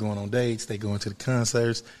 Everybody going on dates, they going to the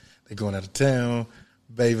concerts, they going out of town,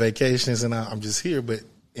 bay vacations, and I'm just here. But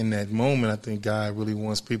in that moment, I think God really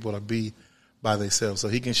wants people to be by themselves, so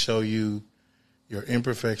He can show you your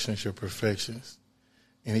imperfections, your perfections,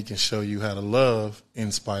 and He can show you how to love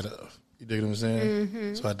in spite of. You dig what I'm saying?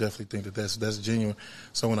 Mm-hmm. So I definitely think that's genuine.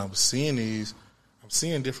 So when I was seeing these, I'm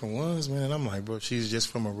seeing different ones, man, and I'm like, bro, she's just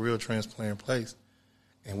from a real transparent place,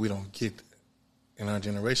 and we don't get that. In our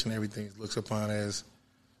generation, everything looks upon as,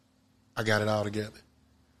 I got it all together.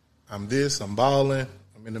 I'm this, I'm balling,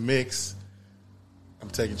 I'm in the mix,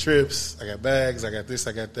 I'm taking trips, I got bags, I got this,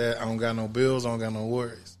 I got that, I don't got no bills, I don't got no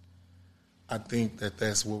worries. I think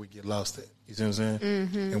that's where we get lost at. You see what I'm saying?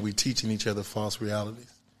 Mm-hmm. And we teaching each other false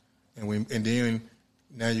realities. And then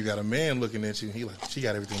now you got a man looking at you, and he like, she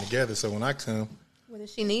got everything together, so when I come, what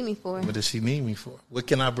does she need me for? What does she need me for? What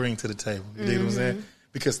can I bring to the table? You dig what I'm saying?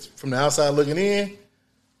 Because from the outside looking in,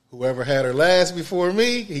 whoever had her last before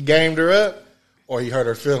me, he gamed her up or he hurt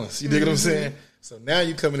her feelings. You dig what I'm saying? So now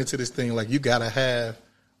you coming into this thing like you got to have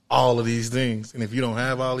all of these things. And if you don't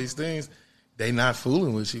have all these things, they not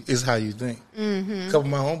fooling with you. It's how you think. Mm-hmm. A couple of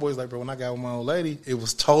my homeboys like, bro, when I got with my old lady, it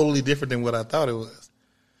was totally different than what I thought it was.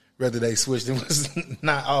 Whether they switched, it was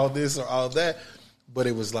not all this or all that, but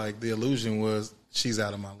it was like the illusion was she's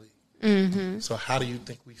out of my league. Mm-hmm. So how do you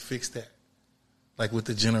think we fix that? Like with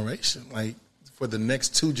the generation, like for the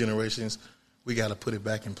next 2 generations, we got to put it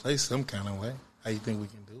back in place some kind of way. How you think we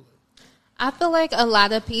can do it? I feel like a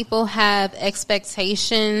lot of people have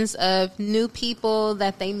expectations of new people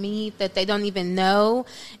that they meet that they don't even know.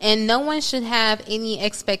 And no one should have any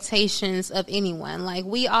expectations of anyone. Like,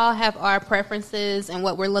 we all have our preferences and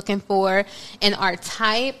what we're looking for and our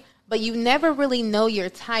type. But you never really know your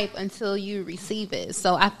type until you receive it.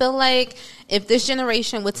 So I feel like if this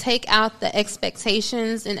generation would take out the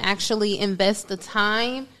expectations and actually invest the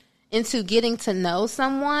time into getting to know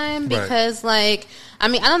someone, because like, I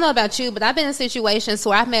mean, I don't know about you, but I've been in situations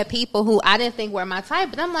where I've met people who I didn't think were my type,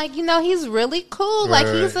 but I'm like, he's really cool. Right,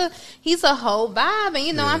 like he's a whole vibe,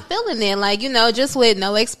 and I'm feeling it. Like, just with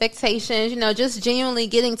no expectations, just genuinely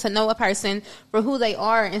getting to know a person for who they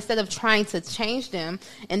are instead of trying to change them,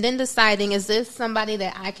 and then deciding, is this somebody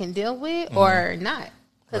that I can deal with or not?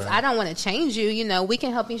 Because I don't want to change you. We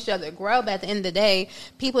can help each other grow, but at the end of the day,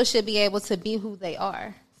 people should be able to be who they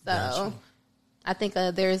are. So gotcha. I think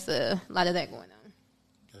there's a lot of that going on.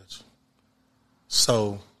 Gotcha.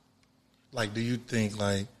 So, like, do you think,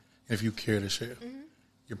 like, if you care to share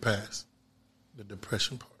your past, the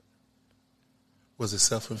depression part, was it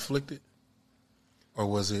self-inflicted? Or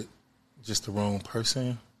was it just the wrong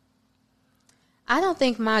person? I don't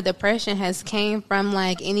think my depression has came from,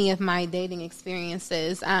 like, any of my dating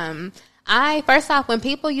experiences. First off, when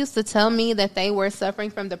people used to tell me that they were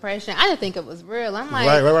suffering from depression, I didn't think it was real. I'm like,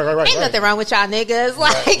 ain't nothing wrong with y'all niggas.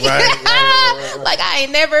 Like, like I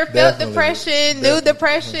ain't never felt depression, knew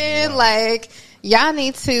depression. Like, y'all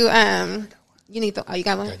need to, you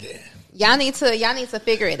got one? Y'all need to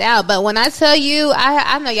figure it out. But when I tell you,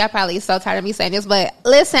 I know y'all probably so tired of me saying this, but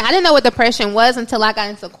listen, I didn't know what depression was until I got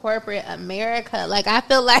into corporate America. Like, I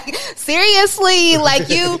feel like, seriously, like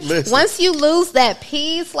once you lose that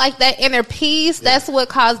peace, like that inner peace, that's what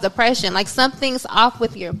caused depression. Like, something's off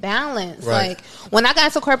with your balance. Right. Like, when I got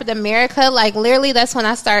into corporate America, like, literally that's when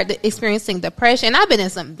I started experiencing depression. And I've been in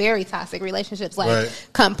some very toxic relationships, like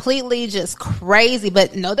completely just crazy,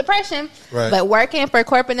 but no depression. Right. But working for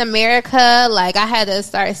corporate America, like, I had to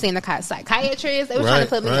start seeing a psychiatrist. They were trying to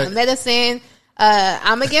put me on medicine.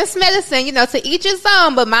 I'm against medicine, to each his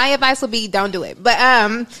own, but my advice would be don't do it.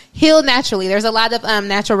 But heal naturally. There's a lot of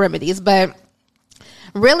natural remedies, but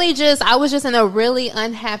really I was just in a really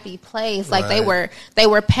unhappy place. Like, they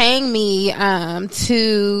were paying me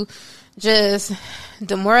to just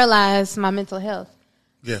demoralize my mental health.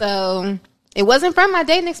 Yeah. So it wasn't from my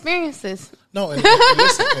dating experiences. No, and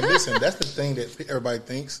listen, that's the thing that everybody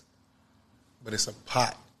thinks. But it's a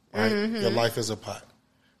pot, right? Mm-hmm. Your life is a pot,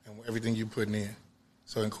 and everything you putting in.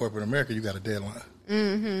 So in corporate America, you got a deadline.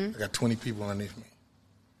 Mm-hmm. I got 20 people underneath me.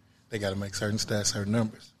 They got to make certain stats, certain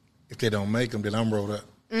numbers. If they don't make them, then I'm rolled up.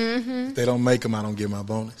 Mm-hmm. If they don't make them, I don't get my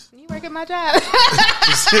bonus. You working my job?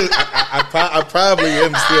 I probably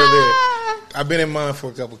am still there. I've been in mine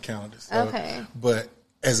for a couple calendars. So, okay. But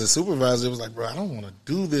as a supervisor, it was like, bro, I don't want to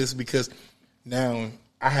do this because now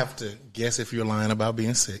I have to guess if you're lying about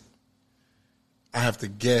being sick. I have to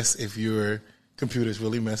guess if your computer's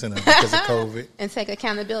really messing up because of COVID. And take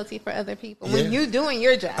accountability for other people when you're doing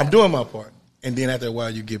your job. I'm doing my part. And then after a while,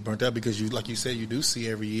 you get burnt out because, like you said, you do see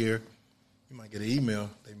every year, you might get an email,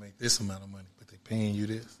 they make this amount of money, but they paying you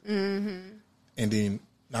this. Mm-hmm. And then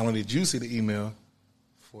not only did you see the email,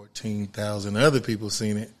 14,000 other people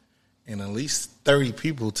seen it, and at least 30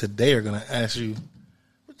 people today are going to ask you, what do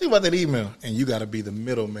you think about that email? And you got to be the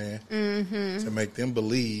middleman to make them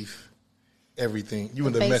believe everything. You are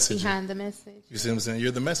the messenger. Behind the message. You see what I'm saying?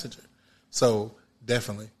 You're the messenger. So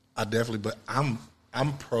definitely, but I'm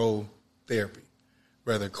pro therapy,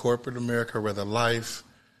 whether corporate America, whether life,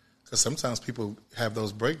 because sometimes people have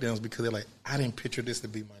those breakdowns because they're like, I didn't picture this to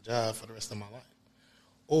be my job for the rest of my life.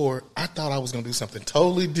 Or I thought I was going to do something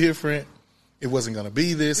totally different. It wasn't going to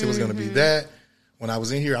be this. It was going to be that. When I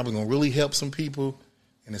was in here, I was going to really help some people,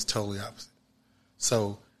 and it's totally opposite.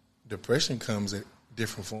 So depression comes at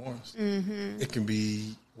different forms. Mm-hmm. It can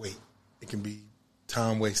be weight. It can be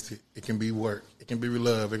time wasted. It can be work. It can be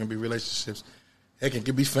love. It can be relationships. Heck, it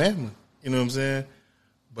can be family. You know what I'm saying?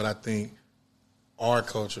 But I think our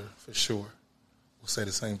culture, for sure, will say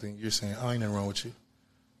the same thing. You're saying, oh, ain't nothing wrong with you.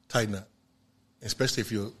 Tighten up. Especially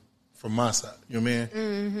if you're from my side. You know what I mean?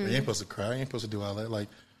 Mm-hmm. You ain't supposed to cry. You ain't supposed to do all that. Like,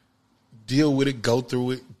 deal with it, go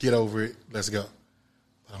through it, get over it, let's go.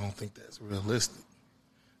 But I don't think that's realistic.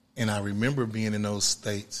 And I remember being in those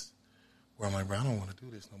states where I'm like, bro, I don't want to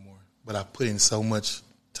do this no more. But I put in so much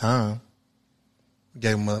time.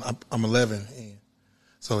 Gave them I'm 11 in.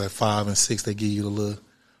 So at 5 and 6, they give you the little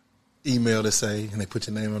email to say, and they put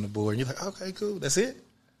your name on the board. And you're like, okay, cool, that's it.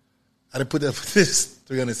 I didn't put that for this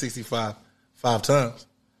 365 5 times.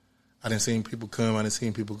 I didn't see people come. I didn't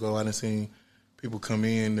see people go. I didn't see people come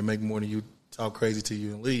in to make more than you, talk crazy to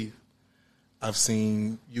you and leave. I've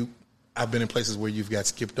seen you. I've been in places where you've got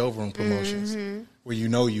skipped over on promotions, where you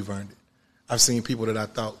know you've earned it. I've seen people that I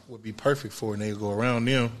thought would be perfect for it, and they go around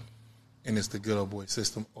them, and it's the good old boy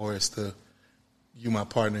system, or it's the you my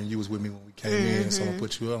partner and you was with me when we came in, and someone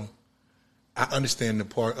put you on. I understand the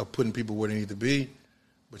part of putting people where they need to be,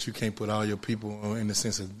 but you can't put all your people on in the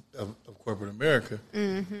sense of corporate America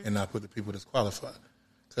and not put the people that's qualified.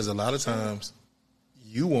 Because a lot of times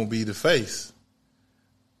you won't be the face,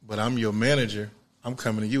 but I'm your manager. I'm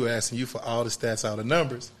coming to you asking you for all the stats, all the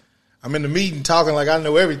numbers. I'm in the meeting talking like I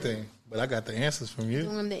know everything, but I got the answers from you.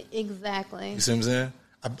 Exactly. You see what I'm saying?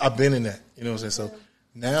 I've been in that. You know what I'm saying? So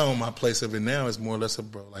now my place of it now is more or less a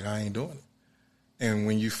bro. Like, I ain't doing it. And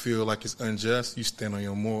when you feel like it's unjust, you stand on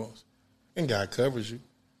your morals. And God covers you.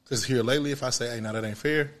 Because here lately, if I say, hey, now that ain't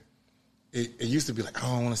fair, it used to be like, I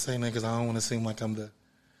don't want to say nothing because I don't want to seem like I'm the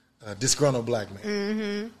disgruntled black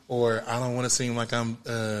man. Or I don't want to seem like I'm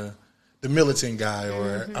the militant guy,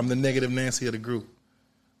 or I'm the negative Nancy of the group.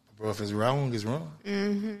 But bro, if it's wrong, it's wrong.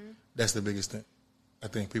 That's the biggest thing. I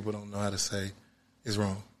think people don't know how to say it's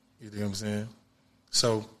wrong. You know what I'm saying?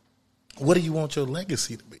 So what do you want your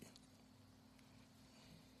legacy to be?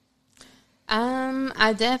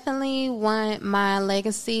 I definitely want my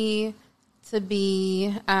legacy to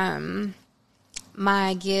be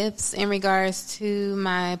my gifts in regards to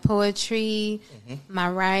my poetry, my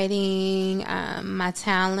writing, my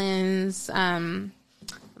talents,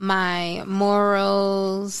 my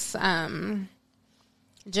morals. I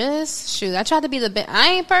try to be the best. I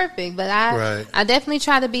ain't perfect, but I definitely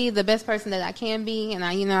try to be the best person that I can be, and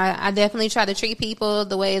I definitely try to treat people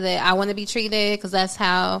the way that I want to be treated, because that's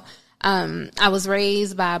how I was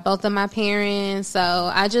raised by both of my parents. So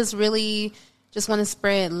I just really want to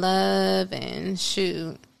spread love and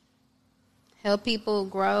help people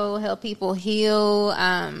grow, help people heal.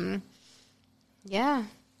 Yeah.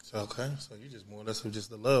 Okay, so you just more or less just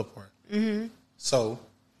the love part. So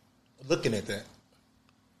looking at that,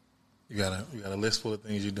 you got a list full of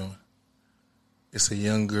things you're doing. It's a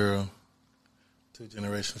young girl 2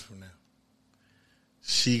 generations from now.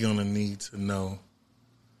 She gonna need to know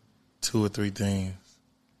 2 or 3 things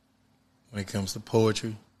when it comes to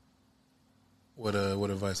poetry. What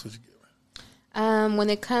advice would you give her? When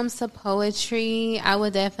it comes to poetry, I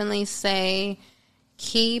would definitely say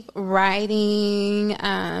keep writing.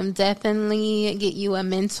 Definitely get you a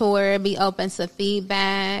mentor. Be open to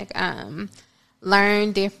feedback.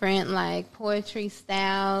 Learn different poetry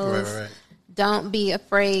styles. Right. Don't be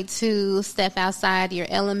afraid to step outside your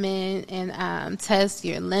element and test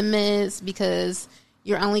your limits, because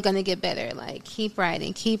you're only going to get better. Keep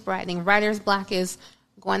writing. Writer's block is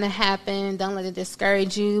going to happen. Don't let it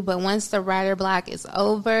discourage you. But once the writer block is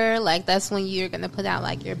over, that's when you're going to put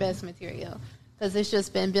out your best material, because it's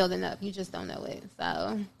just been building up. You just don't know it.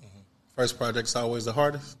 So, first project's always the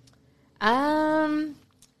hardest.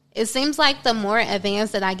 It seems like the more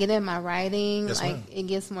advanced that I get in my writing, Yes, ma'am. it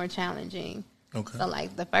gets more challenging. Okay. So,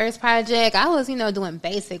 like, the first project, I was, doing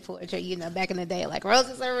basic poetry, back in the day, like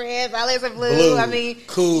roses are red, violets are blue. Blue. I mean,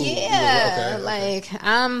 Cool. yeah. Okay.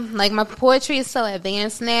 Like, my poetry is so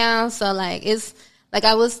advanced now. So, like, it's, like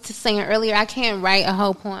I was saying earlier, I can't write a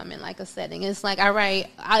whole poem in, like, a setting. It's like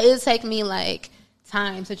it'll take me, like,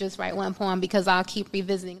 time to just write one poem because I'll keep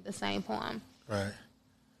revisiting the same poem. Right.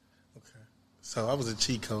 Okay. So I was a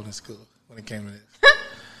cheat code in school when it came to this.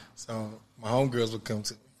 So my homegirls would come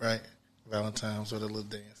to me, right? Valentine's or the little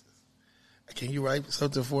dances. Can you write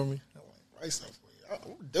something for me? I'm like, write something for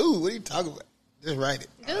you. Dude, what are you talking about? Just write it.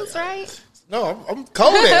 Dude's right. No, I'm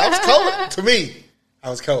cold at it. I was cold. To me, I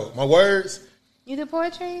was cold. My words. You do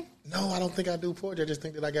poetry? No, I don't think I do poetry. I just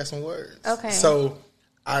think that I got some words. Okay. So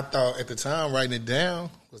I thought at the time writing it down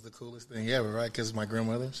was the coolest thing ever, right? Because my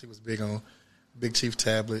grandmother, she was big on Big Chief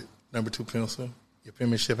tablet, number 2 pencil. Your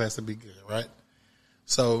penmanship has to be good, right?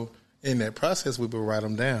 So in that process, we would write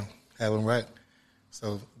them down, have them write.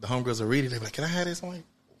 So the homegirls will read it. They're like, can I have this? I'm like,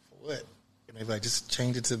 for what? And they're like, just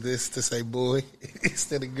change it to this to say boy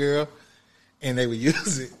instead of girl. And they would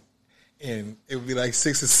use it. And it would be like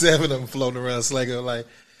 6 or 7 of them floating around Sligo, like,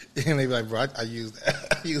 and they'd be like, bro, I used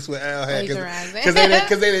that. I used what Al had. Because they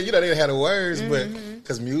didn't have the words, but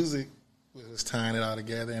because music was tying it all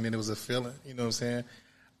together, and then it was a feeling, you know what I'm saying?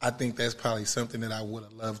 I think that's probably something that I would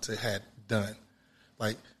have loved to have done.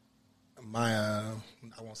 Like, my,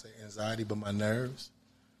 I won't say anxiety, but my nerves,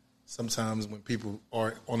 sometimes when people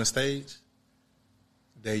are on a stage,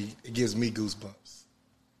 it gives me goosebumps.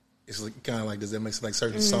 It's like, kind of like, does that make sense? Like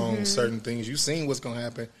certain songs, certain things, you've seen what's going to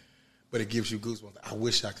happen, but it gives you goosebumps. I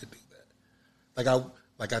wish I could do that.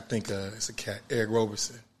 Like I think it's a cat, Eric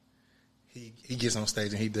Roberson. He gets on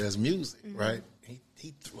stage and he does music, right?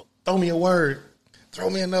 He throw me a word, throw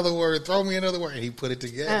me another word, and he put it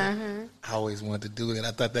together. I always wanted to do that.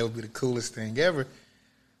 I thought that would be the coolest thing ever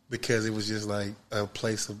because it was just like a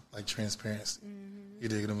place of like transparency. You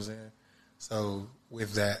dig what I'm saying? So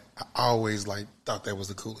with that, I always thought that was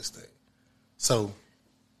the coolest thing. So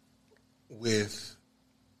if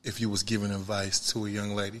you was giving advice to a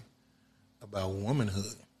young lady about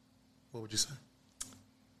womanhood, what would you say?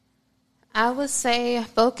 I would say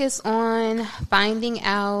focus on finding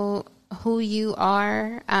out who you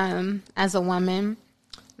are as a woman.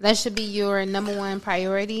 That should be your number one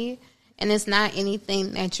priority. And it's not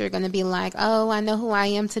anything that you're going to be like, oh, I know who I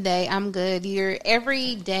am today. I'm good.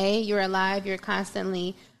 Every day you're alive. You're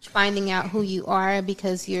constantly finding out who you are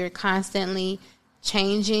because you're constantly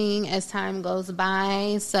changing as time goes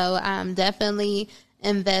by. So definitely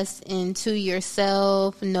invest into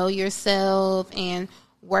yourself, know yourself, and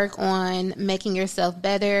work on making yourself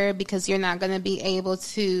better because you're not going to be able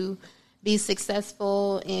to be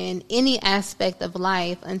successful in any aspect of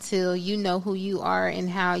life until you know who you are and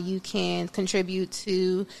how you can contribute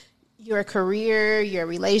to your career, your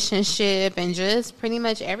relationship, and just pretty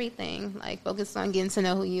much everything. Like, focus on getting to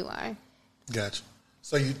know who you are. Gotcha.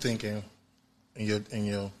 So you thinking in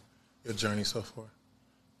your journey so far,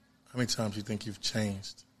 how many times you think you've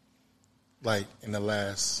changed, like, in the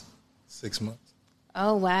last 6 months?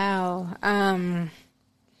 Oh, wow.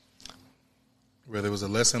 Whether it was a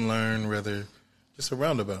lesson learned, whether just a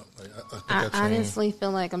roundabout. Like, I think I honestly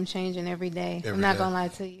feel like I'm changing every day. I'm not going to lie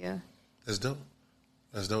to you. That's dope.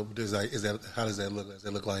 That's dope. How does that look? Does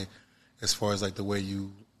that look like as far as like the way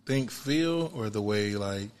you think, feel, or the way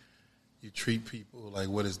like you treat people? Like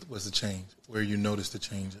what's the change? Where you notice the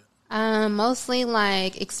change at? Mostly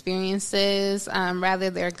like experiences, rather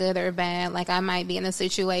they're good or bad. Like I might be in a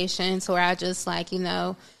situation where I just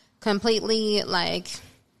completely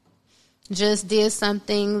just did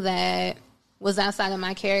something that was outside of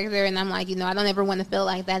my character, and I'm like, I don't ever want to feel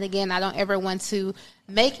like that again. I don't ever want to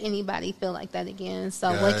make anybody feel like that again. So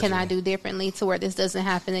what can I do differently to where this doesn't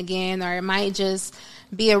happen again? Or it might just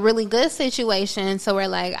be a really good situation so where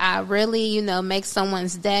I really, make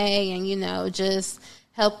someone's day and, just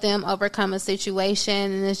help them overcome a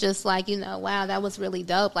situation. And it's just wow, that was really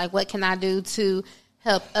dope. Like, what can I do to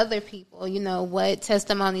help other people? What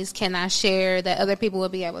testimonies can I share that other people will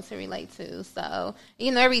be able to relate to? So,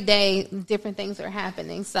 every day different things are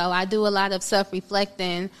happening. So I do a lot of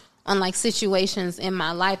self-reflecting on situations in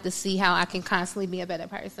my life to see how I can constantly be a better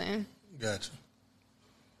person. Gotcha.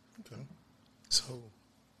 Okay. So,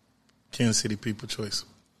 Kansas City People Choice.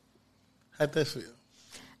 How'd that feel?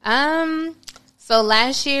 So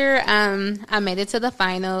last year, I made it to the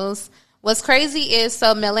finals. What's crazy is,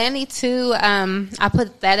 Melanie too, I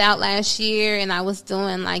put that out last year and I was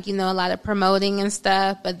doing a lot of promoting and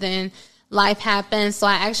stuff. But then life happened. So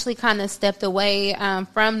I actually kind of stepped away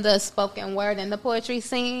from the spoken word and the poetry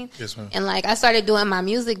scene. Yes, ma'am. And like I started doing my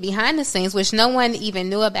music behind the scenes, which no one even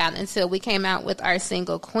knew about until we came out with our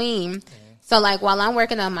single Queen. So like while I'm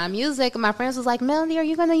working on my music, my friends was like, Melody, are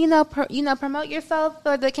you gonna promote yourself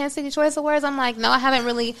for the Kansas City Choice Awards? I'm like, no, I haven't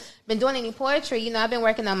really been doing any poetry. I've been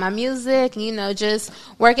working on my music, just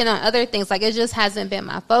working on other things. Like it just hasn't been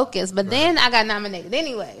my focus. But then I got nominated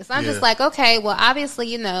anyway. So I'm just like, okay, well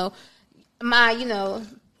obviously, my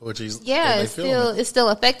Poetry's it's still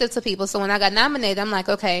effective to people. So when I got nominated, I'm like,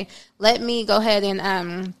 okay, let me go ahead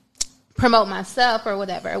and promote myself or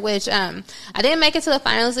whatever, which I didn't make it to the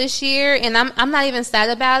finals this year, and I'm not even sad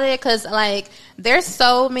about it because like there's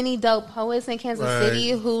so many dope poets in Kansas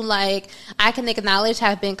City who like I can acknowledge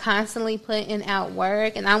have been constantly putting out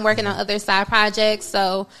work, and I'm working on other side projects.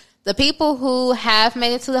 So the people who have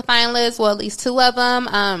made it to the finalists, well, at least two of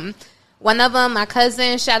them, one of them, my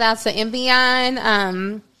cousin, shout out to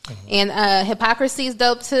Embion, and Hypocrisy is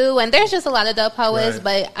dope too, and there's just a lot of dope poets,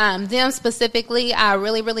 but them specifically I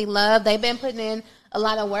really, really love. They've been putting in a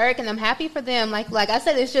lot of work, and I'm happy for them. Like I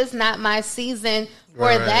said, it's just not my season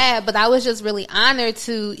for that, but I was just really honored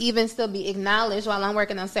to even still be acknowledged while I'm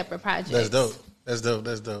working on separate projects. That's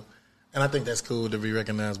dope. And I think that's cool to be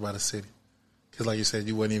recognized by the city, because like you said,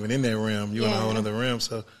 you wasn't even in that realm, you in a whole other realm,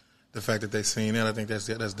 so the fact that they seen that, I think that's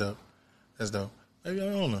dope. That's dope. Maybe, I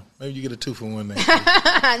don't know. Maybe you get a 2-for-1 next week.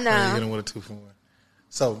 No. Maybe you get them with a 2-for-1.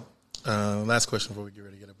 So, last question before we get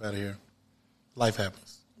ready to get up out of here. Life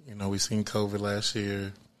happens. We seen COVID last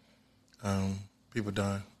year. People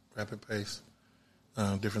dying, rapid pace.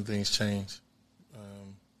 Different things change.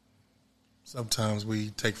 Sometimes we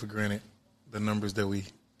take for granted the numbers that we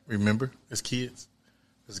remember as kids.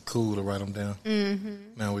 It's cool to write them down. Mm-hmm.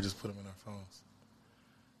 Now we just put them in our phones.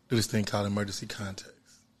 Do this thing called emergency contact.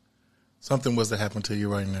 Something was to happen to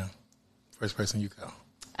you right now. First person you call.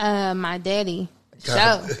 My daddy.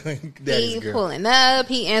 He pulling up.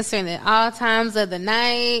 He answering at all times of the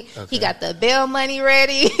night. Okay. He got the bail money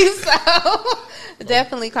ready. So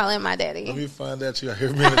definitely calling my daddy. Let me find out you out here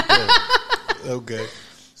a minute. Okay.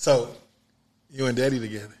 So you and daddy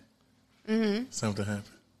together. Mm-hmm. Something happened.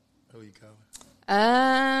 Who you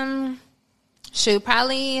calling?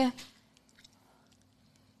 Probably.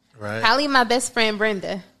 Right. Probably my best friend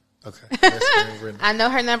Brenda. Okay. I know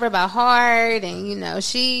her number by heart, and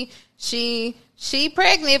she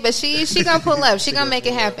pregnant, but she gonna pull up. She gonna make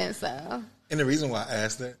it happen. So. And the reason why I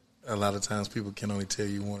ask that, a lot of times people can only tell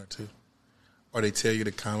you one or two, or they tell you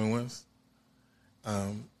the common ones,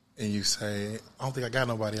 and you say, "I don't think I got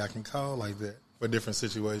nobody I can call like that for different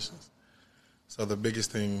situations." So the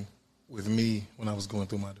biggest thing with me when I was going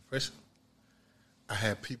through my depression, I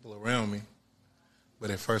had people around me,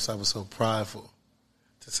 but at first I was so prideful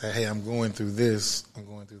to say, hey, I'm going through this, I'm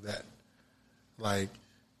going through that. Like,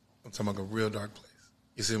 I'm talking about a real dark place.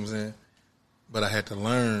 You see what I'm saying? But I had to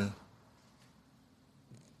learn,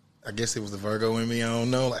 I guess it was the Virgo in me, I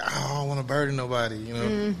don't know. Like, I don't want to burden nobody,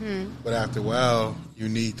 Mm-hmm. But after a while, you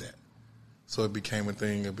need that. So it became a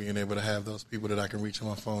thing of being able to have those people that I can reach on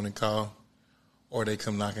my phone and call, or they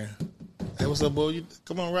come knocking. Hey, what's up, boy? You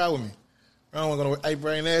come on, ride with me. I don't want to, hey,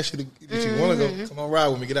 Brian, ask you if you want to go. Come on, ride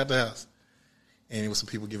with me. Get out the house. And it was some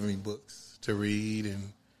people giving me books to read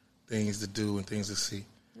and things to do and things to see.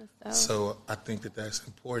 So I think that that's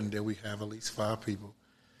important that we have at least 5 people.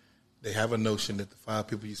 They have a notion that the 5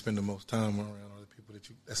 people you spend the most time around are the people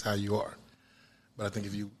that's how you are. But I think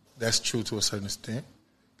that's true to a certain extent,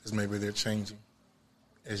 because maybe they're changing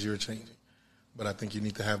as you're changing. But I think you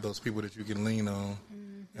need to have those people that you can lean on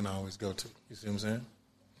and always go to. You see what I'm saying?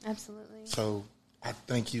 Absolutely. So I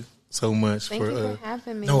thank you so much Thank you for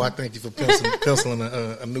having me. No, I thank you for penciling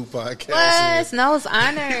a new podcast. What? No, it's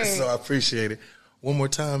honored. So I appreciate it. One more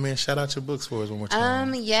time, man. Shout out your books for us one more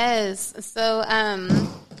time. Yes. So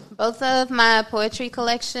both of my poetry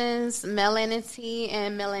collections, Melanity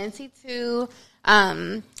and Melanity 2.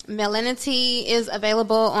 Melanity is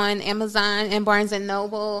available on Amazon and Barnes &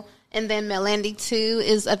 Noble. And then Melanity 2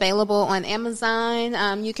 is available on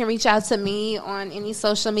Amazon. You can reach out to me on any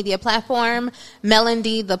social media platform,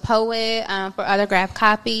 Melody the Poet, for autographed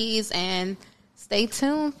copies. And stay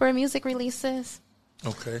tuned for music releases.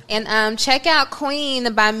 Okay. And check out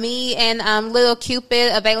Queen by me and Little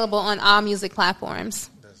Cupid, available on all music platforms.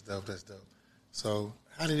 That's dope. So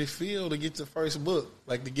how did it feel to get your first book?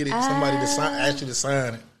 Like to get it, somebody to ask you to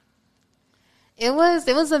sign it? It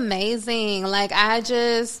was amazing. Like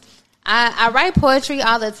I write poetry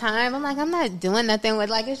all the time. I'm like, I'm not doing nothing with,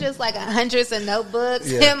 like, it's just like hundreds of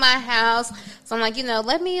notebooks in my house. So I'm like,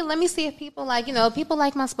 let me see if people like, people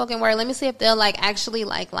like my spoken word. Let me see if they'll like actually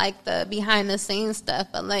like the behind the scenes stuff.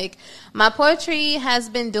 But like my poetry has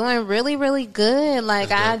been doing really, really good. Like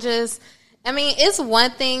it's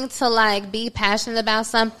one thing to like be passionate about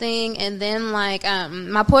something, and then like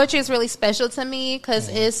my poetry is really special to me because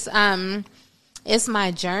it's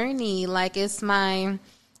my journey. Like it's my,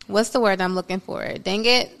 what's the word I'm looking for? Dang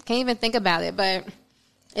it, can't even think about it. But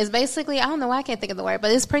it's basically, I don't know why I can't think of the word, but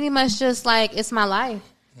it's pretty much just like it's my life.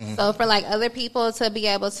 So for like other people to be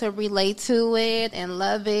able to relate to it and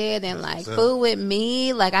love it and like fool with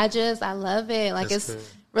me, like I love it. Like it's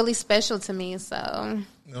really special to me. So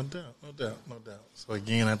no doubt. So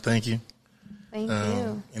again, I thank you. Thank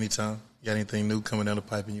you. Anytime you got anything new coming down the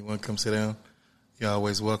pipe and you want to come sit down, you're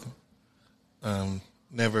always welcome.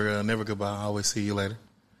 Never goodbye. I always see you later.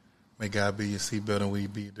 May God be your seatbelt and we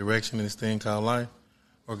be your direction in this thing called life,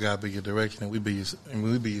 or God be your direction and we be your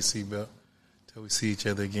seatbelt till we see each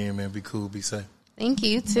other again. Man, be cool, be safe. Thank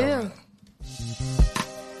you too. All right.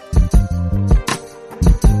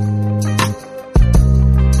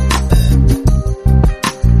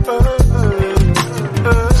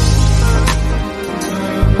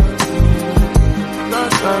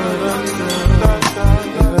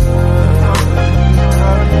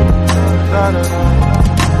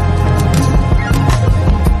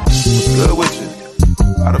 What's good with you?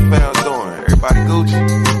 How the fam doing? Everybody Gucci?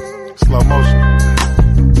 Slow motion.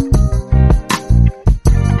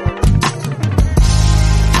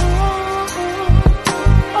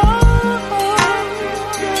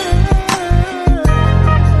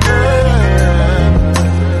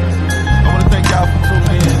 I want to thank y'all for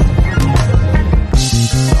tuning in.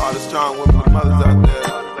 All the strong women and mothers out there.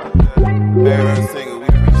 Married and single, we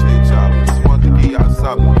appreciate y'all. We just want to give y'all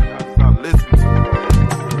something to listen to.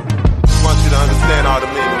 Just want you to understand all the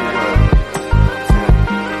men in the world.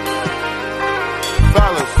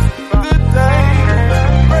 Fellas, good day,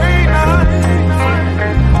 great night.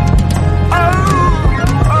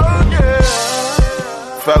 Oh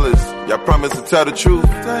yeah. Fellas, y'all promise to tell the truth,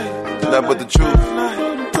 nothing but the truth.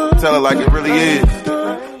 Tell it like it really is.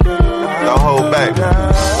 Don't hold back.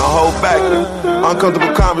 Don't hold back.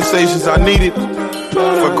 Uncomfortable conversations are needed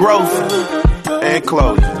for growth and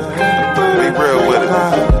closure. Be real with it.